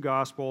presentation of the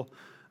gospel,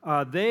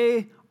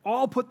 they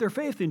all put their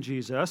faith in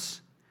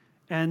Jesus,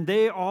 and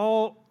they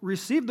all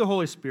received the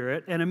Holy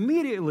Spirit, and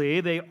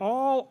immediately they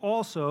all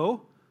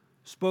also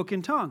spoke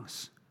in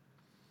tongues.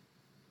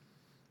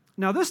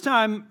 Now this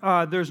time,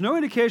 there's no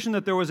indication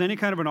that there was any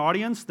kind of an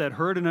audience that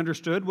heard and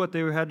understood what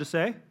they had to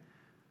say.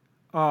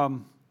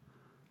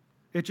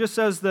 It just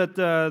says that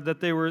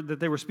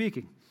they were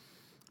speaking.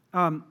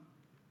 And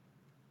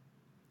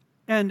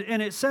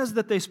it says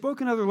that they spoke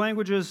in other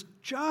languages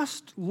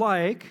just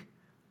like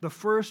the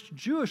first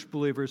Jewish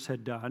believers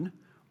had done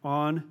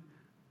on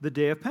the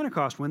day of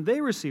Pentecost when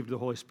they received the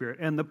Holy Spirit.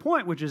 And the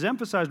point, which is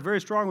emphasized very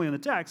strongly in the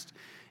text,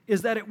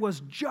 is that it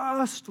was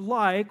just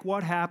like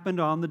what happened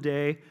on the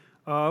day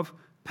of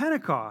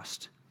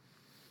Pentecost.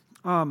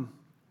 The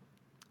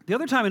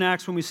other time in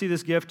Acts when we see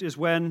this gift is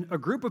when a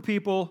group of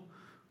people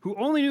who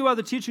only knew about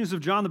the teachings of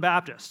John the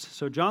Baptist.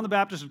 So John the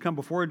Baptist had come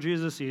before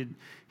Jesus.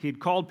 He'd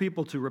called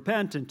people to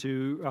repent and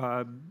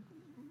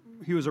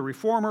he was a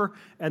reformer.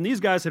 And these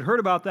guys had heard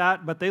about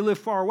that, but they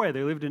lived far away.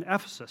 They lived in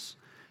Ephesus.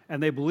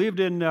 And they believed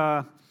in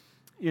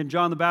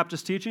John the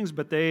Baptist's teachings,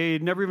 but they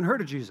never even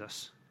heard of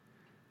Jesus.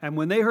 And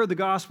when they heard the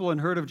gospel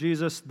and heard of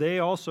Jesus, they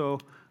also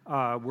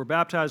were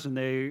baptized and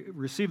they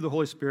received the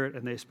Holy Spirit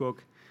and they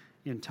spoke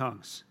in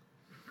tongues.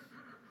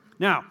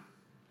 Now,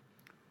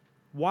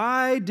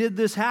 why did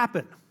this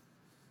happen?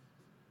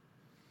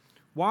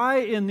 Why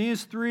in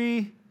these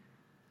three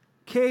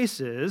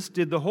cases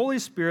did the Holy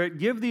Spirit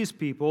give these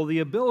people the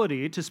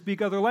ability to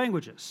speak other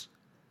languages?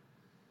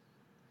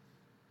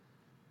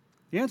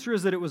 The answer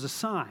is that it was a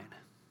sign.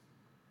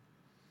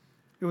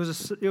 It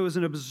was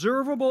an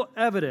observable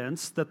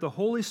evidence that the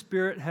Holy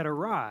Spirit had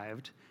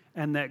arrived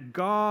and that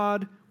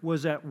God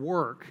was at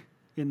work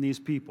in these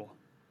people.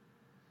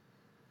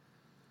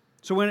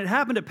 So when it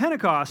happened at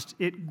Pentecost,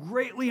 it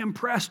greatly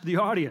impressed the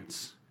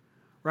audience,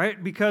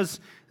 right? Because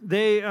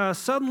they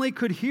suddenly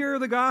could hear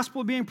the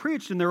gospel being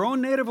preached in their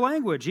own native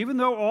language, even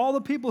though all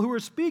the people who were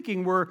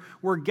speaking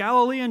were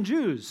Galilean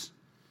Jews.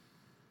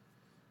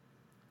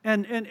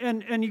 And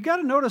you got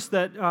to notice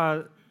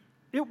that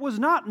it was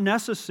not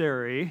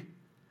necessary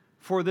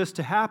for this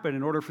to happen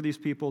in order for these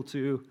people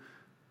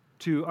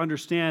to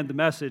understand the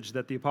message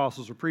that the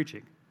apostles were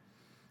preaching,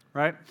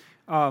 right?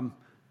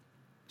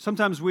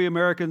 Sometimes we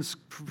Americans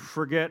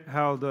forget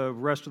how the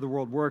rest of the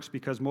world works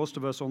because most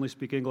of us only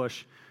speak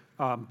English.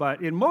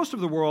 But in most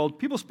of the world,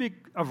 people speak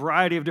a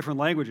variety of different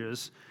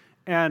languages.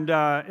 And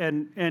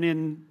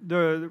in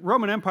the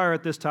Roman Empire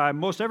at this time,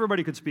 most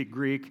everybody could speak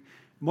Greek.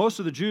 Most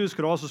of the Jews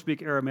could also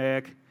speak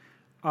Aramaic.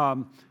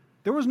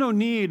 There was no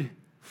need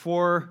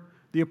for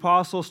the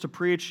apostles to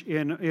preach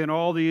in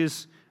all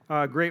these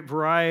great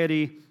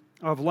variety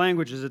of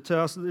languages.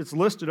 It's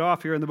listed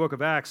off here in the book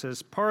of Acts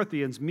as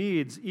Parthians,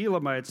 Medes,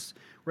 Elamites,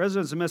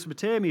 residents of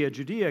Mesopotamia,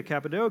 Judea,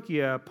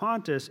 Cappadocia,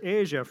 Pontus,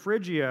 Asia,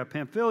 Phrygia,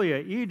 Pamphylia,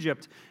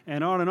 Egypt,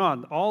 and on and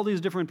on. All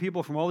these different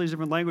people from all these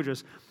different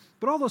languages.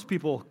 But all those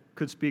people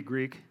could speak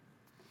Greek.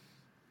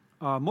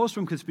 Most of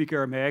them could speak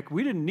Aramaic.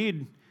 We didn't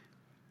need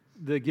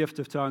the gift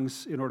of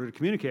tongues in order to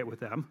communicate with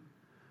them.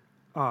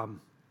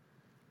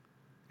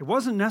 It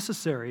wasn't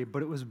necessary,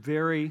 but it was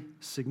very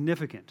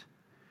significant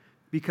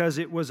because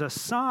it was a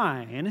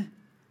sign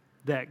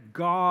that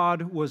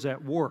God was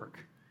at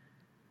work.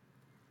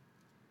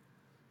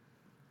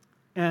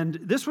 And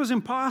this was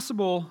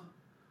impossible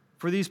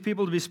for these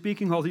people to be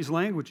speaking all these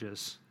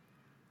languages.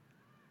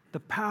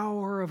 The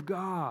power of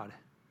God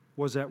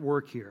was at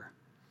work here.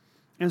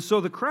 And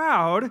so the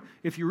crowd,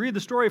 if you read the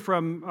story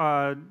from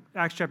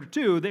Acts chapter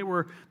 2,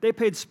 they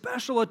paid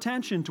special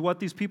attention to what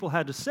these people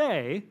had to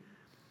say,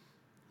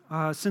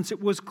 since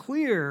it was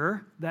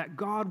clear that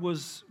God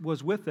was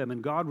with them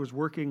and God was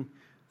working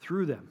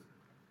through them.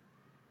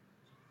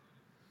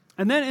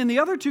 And then in the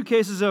other two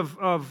cases of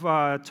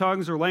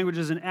tongues or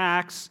languages in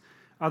Acts,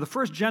 the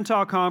first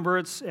Gentile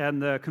converts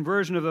and the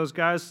conversion of those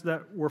guys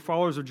that were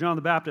followers of John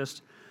the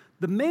Baptist,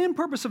 the main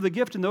purpose of the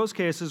gift in those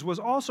cases was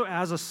also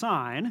as a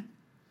sign.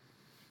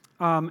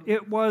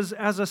 It was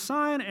as a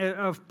sign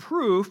of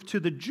proof to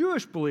the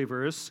Jewish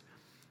believers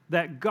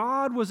that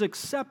God was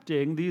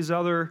accepting these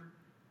other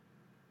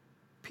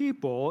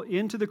people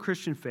into the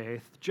Christian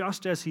faith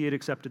just as he had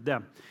accepted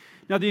them.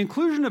 Now, the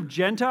inclusion of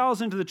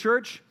Gentiles into the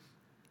church,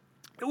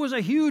 it was a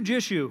huge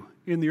issue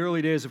in the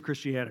early days of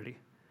Christianity.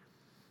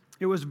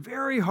 It was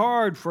very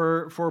hard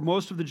for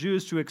most of the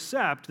Jews to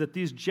accept that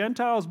these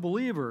Gentiles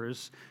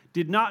believers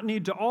did not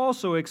need to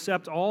also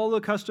accept all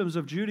the customs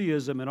of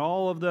Judaism and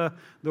all of the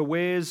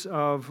ways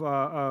of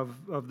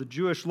the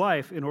Jewish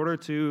life in order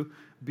to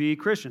be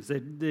Christians.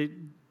 They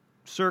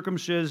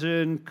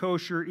circumcision,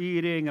 kosher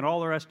eating, and all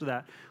the rest of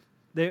that.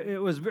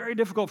 It was very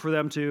difficult for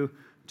them to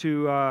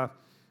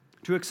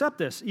accept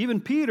this.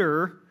 Even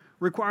Peter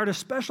required a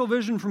special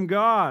vision from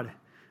God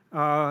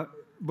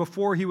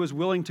before he was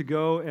willing to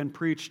go and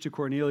preach to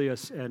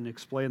Cornelius and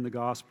explain the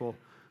gospel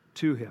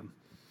to him.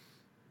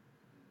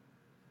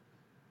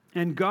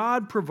 And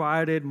God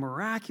provided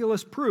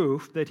miraculous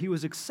proof that he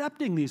was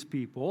accepting these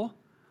people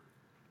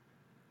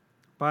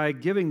by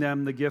giving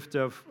them the gift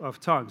of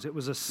tongues. It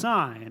was a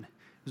sign.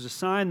 It was a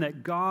sign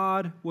that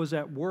God was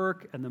at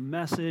work and the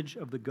message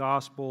of the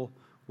gospel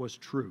was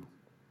true.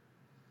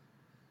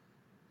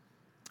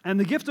 And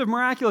the gift of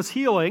miraculous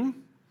healing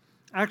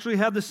actually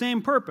had the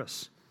same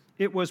purpose.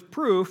 It was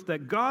proof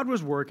that God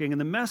was working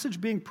and the message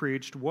being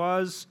preached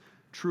was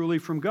truly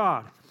from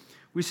God.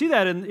 We see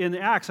that in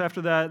Acts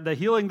after the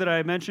healing that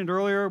I mentioned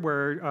earlier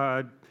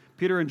where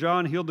Peter and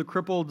John healed the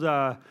crippled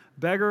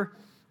beggar.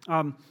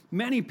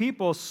 Many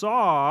people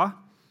saw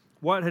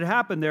what had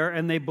happened there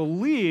and they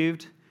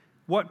believed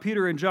what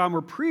Peter and John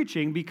were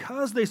preaching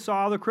because they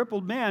saw the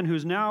crippled man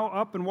who's now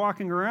up and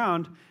walking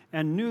around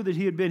and knew that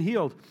he had been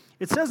healed.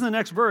 It says in the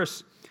next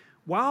verse,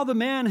 while the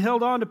man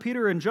held on to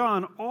Peter and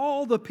John,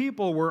 all the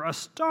people were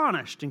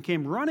astonished and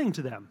came running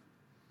to them.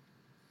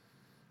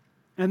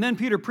 And then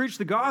Peter preached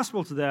the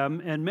gospel to them,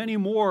 and many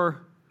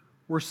more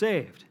were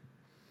saved.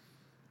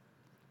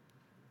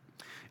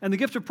 And the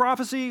gift of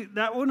prophecy,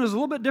 that one is a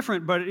little bit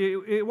different, but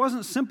it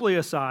wasn't simply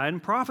a sign.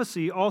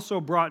 Prophecy also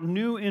brought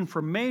new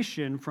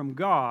information from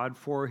God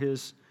for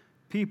his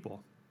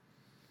people.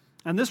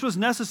 And this was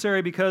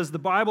necessary because the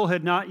Bible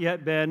had not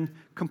yet been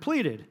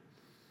completed.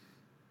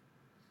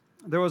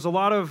 There was a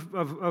lot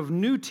of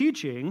new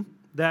teaching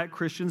that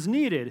Christians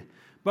needed.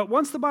 But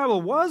once the Bible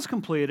was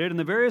completed and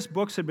the various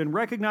books had been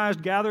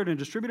recognized, gathered, and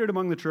distributed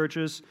among the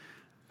churches,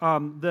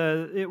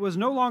 it was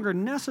no longer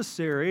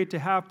necessary to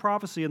have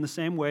prophecy in the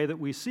same way that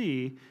we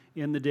see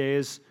in the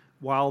days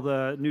while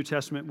the New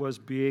Testament was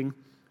being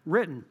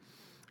written.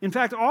 In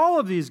fact, all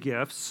of these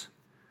gifts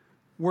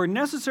were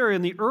necessary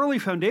in the early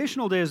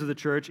foundational days of the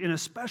church in a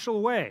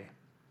special way.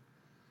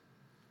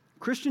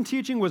 Christian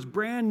teaching was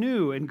brand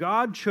new, and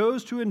God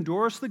chose to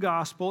endorse the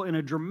gospel in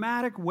a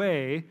dramatic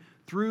way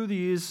through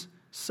these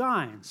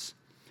signs.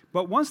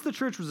 But once the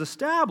church was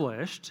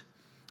established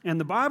and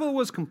the Bible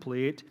was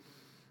complete,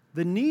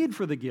 the need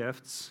for the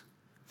gifts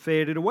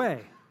faded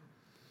away.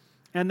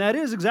 And that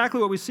is exactly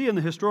what we see in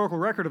the historical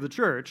record of the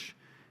church.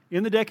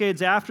 In the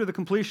decades after the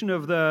completion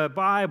of the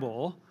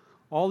Bible,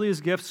 all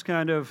these gifts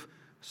kind of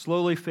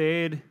slowly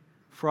fade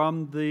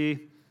from the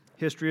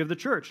history of the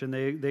church, and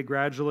they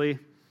gradually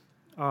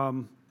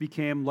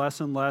became less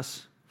and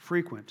less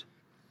frequent.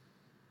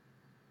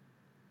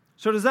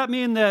 So does that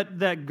mean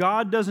that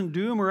God doesn't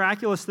do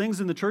miraculous things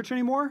in the church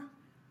anymore?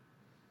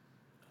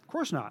 Of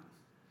course not.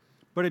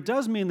 But it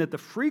does mean that the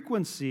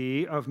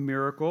frequency of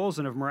miracles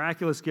and of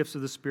miraculous gifts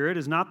of the Spirit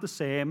is not the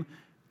same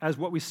as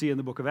what we see in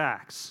the book of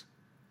Acts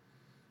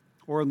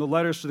or in the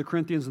letters to the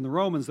Corinthians and the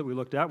Romans that we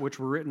looked at, which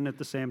were written at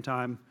the same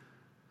time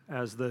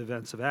as the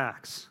events of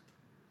Acts.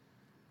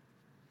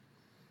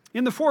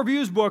 In the Four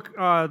Views book,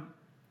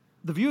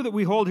 the view that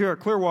we hold here at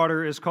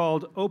Clearwater is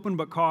called open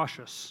but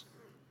cautious.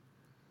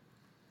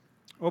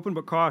 Open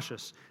but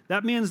cautious.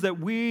 That means that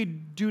we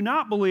do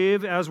not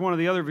believe, as one of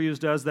the other views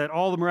does, that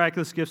all the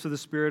miraculous gifts of the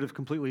Spirit have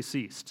completely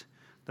ceased.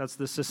 That's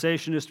the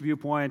cessationist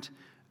viewpoint.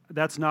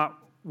 That's not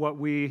what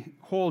we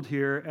hold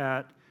here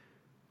at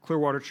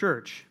Clearwater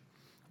Church.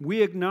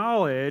 We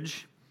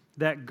acknowledge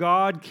that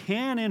God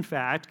can, in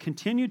fact,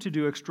 continue to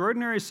do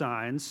extraordinary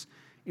signs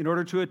in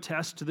order to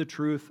attest to the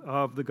truth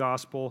of the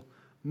gospel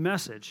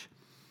message.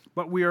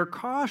 But we are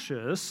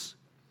cautious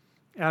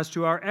as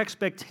to our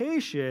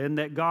expectation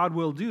that God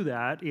will do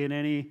that in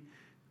any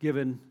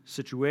given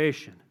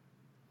situation.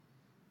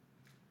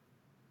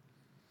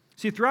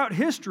 See, throughout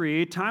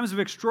history, times of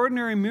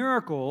extraordinary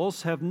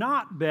miracles have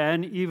not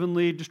been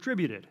evenly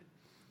distributed.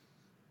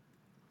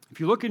 If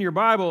you look in your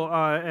Bible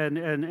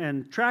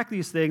and track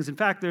these things, in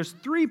fact, there's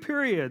 3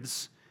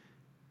 periods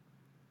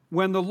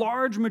when the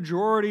large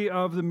majority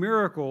of the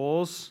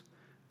miracles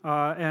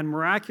and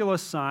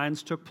miraculous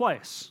signs took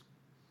place.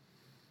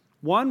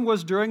 One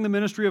was during the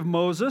ministry of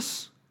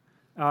Moses,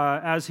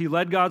 as he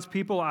led God's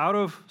people out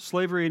of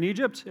slavery in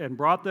Egypt and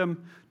brought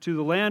them to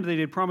the land that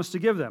he had promised to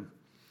give them.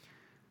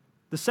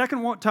 The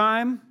second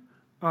time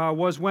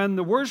was when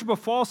the worship of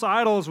false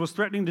idols was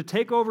threatening to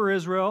take over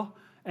Israel,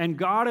 and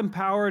God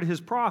empowered his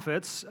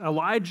prophets,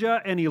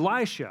 Elijah and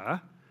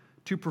Elisha,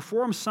 to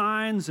perform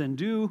signs and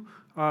do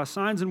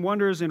signs and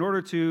wonders in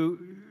order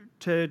to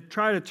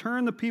try to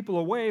turn the people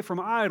away from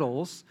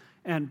idols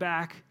and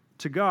back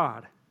to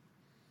God.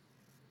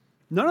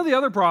 None of the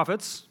other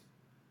prophets,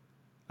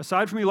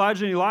 aside from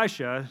Elijah and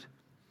Elisha,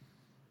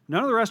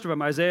 None of the rest of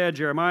them, Isaiah,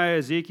 Jeremiah,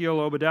 Ezekiel,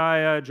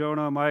 Obadiah,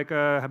 Jonah,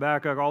 Micah,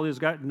 Habakkuk, all these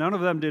guys, none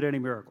of them did any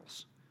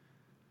miracles.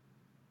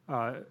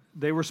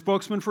 They were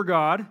spokesmen for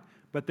God,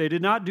 but they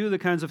did not do the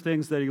kinds of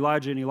things that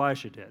Elijah and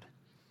Elisha did.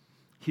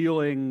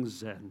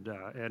 Healings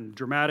and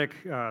dramatic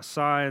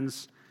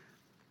signs.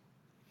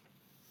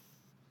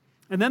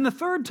 And then the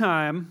third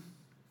time,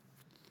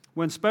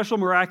 when special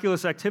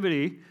miraculous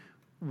activity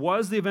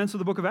was the events of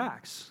the book of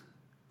Acts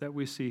that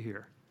we see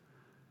here,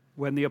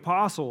 when the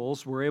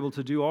apostles were able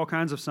to do all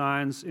kinds of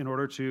signs in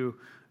order to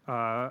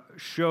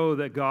show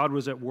that God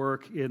was at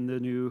work in the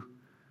new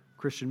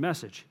Christian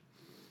message.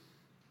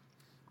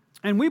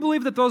 And we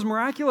believe that those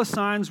miraculous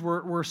signs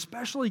were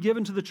specially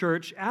given to the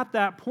church at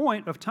that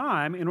point of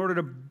time in order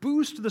to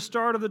boost the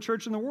start of the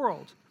church in the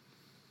world,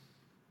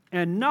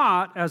 and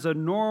not as a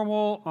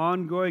normal,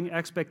 ongoing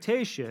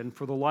expectation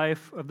for the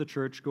life of the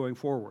church going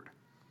forward.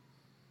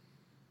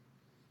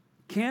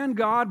 Can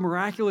God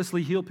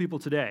miraculously heal people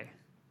today?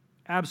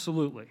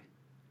 Absolutely.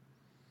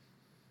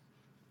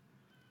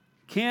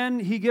 Can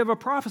He give a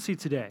prophecy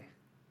today?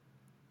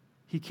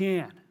 He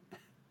can.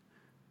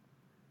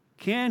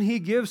 Can He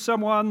give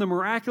someone the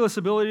miraculous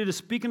ability to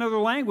speak another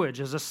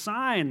language as a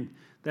sign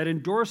that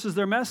endorses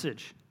their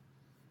message?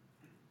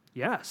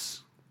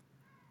 Yes.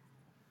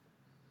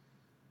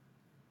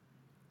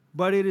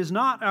 But it is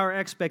not our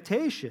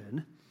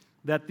expectation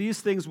that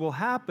these things will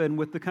happen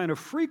with the kind of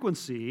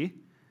frequency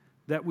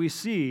that we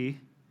see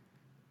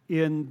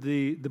in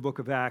the book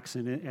of Acts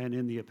and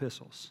in the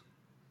epistles.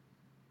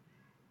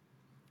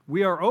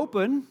 We are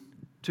open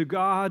to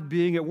God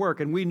being at work,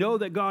 and we know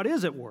that God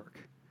is at work.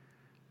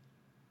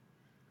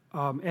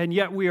 And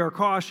yet we are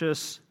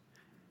cautious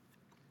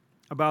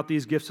about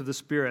these gifts of the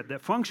Spirit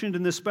that functioned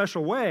in this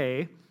special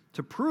way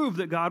to prove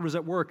that God was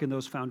at work in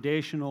those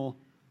foundational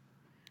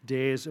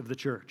days of the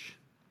church.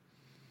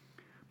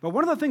 But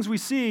one of the things we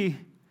see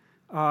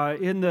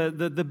in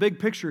the big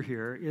picture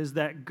here is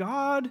that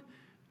God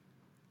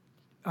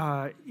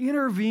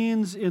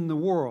intervenes in the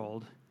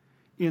world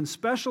in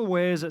special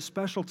ways at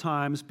special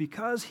times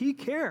because He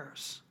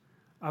cares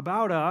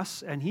about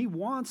us and He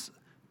wants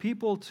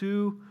people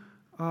to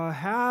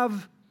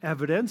have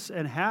evidence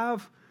and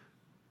have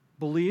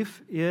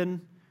belief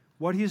in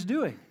what He's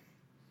doing.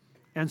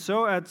 And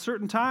so at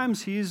certain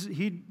times,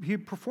 he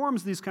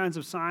performs these kinds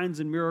of signs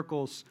and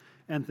miracles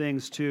and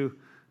things to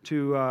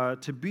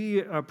be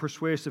a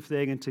persuasive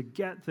thing and to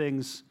get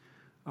things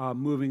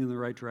moving in the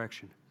right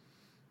direction.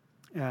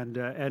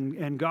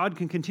 And God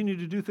can continue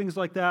to do things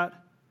like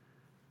that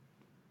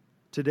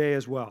today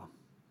as well.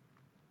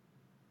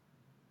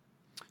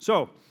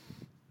 So,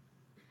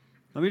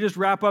 let me just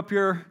wrap up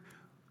here.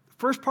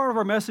 First part of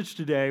our message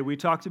today, we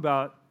talked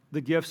about the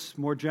gifts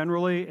more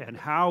generally and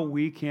how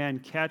we can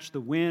catch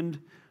the wind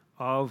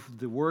of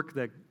the work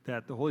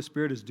that the Holy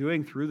Spirit is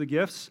doing through the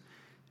gifts.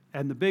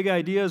 And the big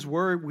ideas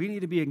were we need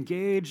to be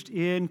engaged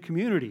in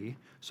community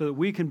so that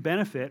we can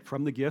benefit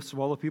from the gifts of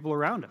all the people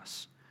around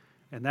us.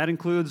 And that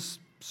includes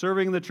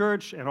serving the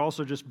church and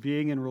also just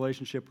being in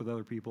relationship with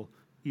other people,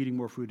 eating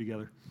more food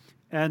together.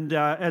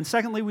 And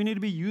secondly, we need to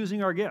be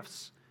using our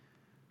gifts.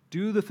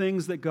 Do the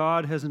things that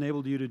God has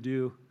enabled you to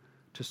do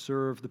to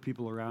serve the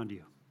people around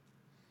you.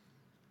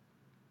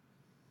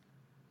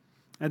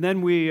 And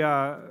then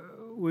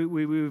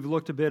we've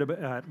looked a bit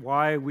at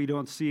why we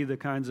don't see the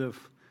kinds of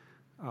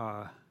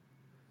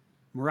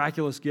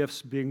miraculous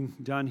gifts being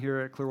done here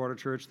at Clearwater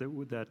Church that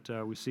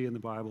we see in the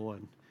Bible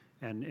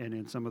and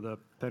in some of the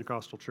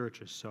Pentecostal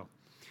churches. So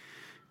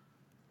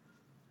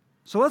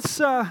let's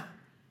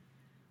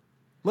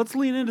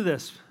lean into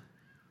this.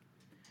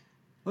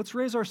 Let's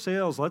raise our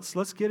sails.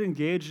 Let's get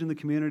engaged in the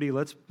community.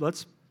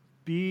 Let's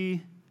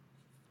be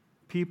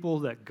people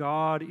that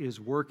God is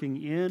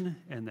working in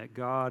and that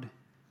God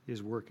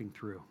is working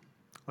through.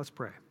 Let's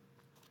pray.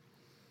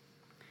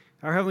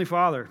 Our Heavenly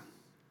Father,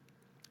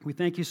 we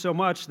thank you so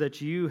much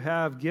that you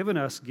have given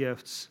us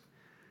gifts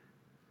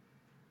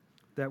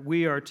that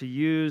we are to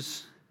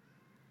use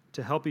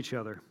to help each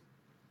other.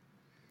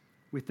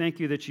 We thank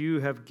you that you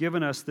have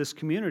given us this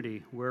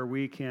community where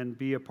we can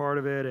be a part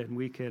of it and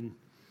we can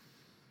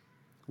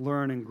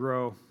learn and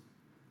grow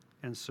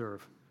and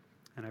serve.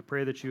 And I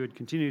pray that you would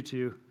continue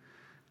to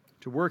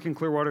work in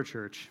Clearwater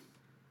Church.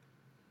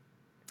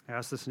 I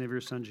ask this in the name of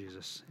your Son,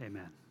 Jesus.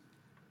 Amen.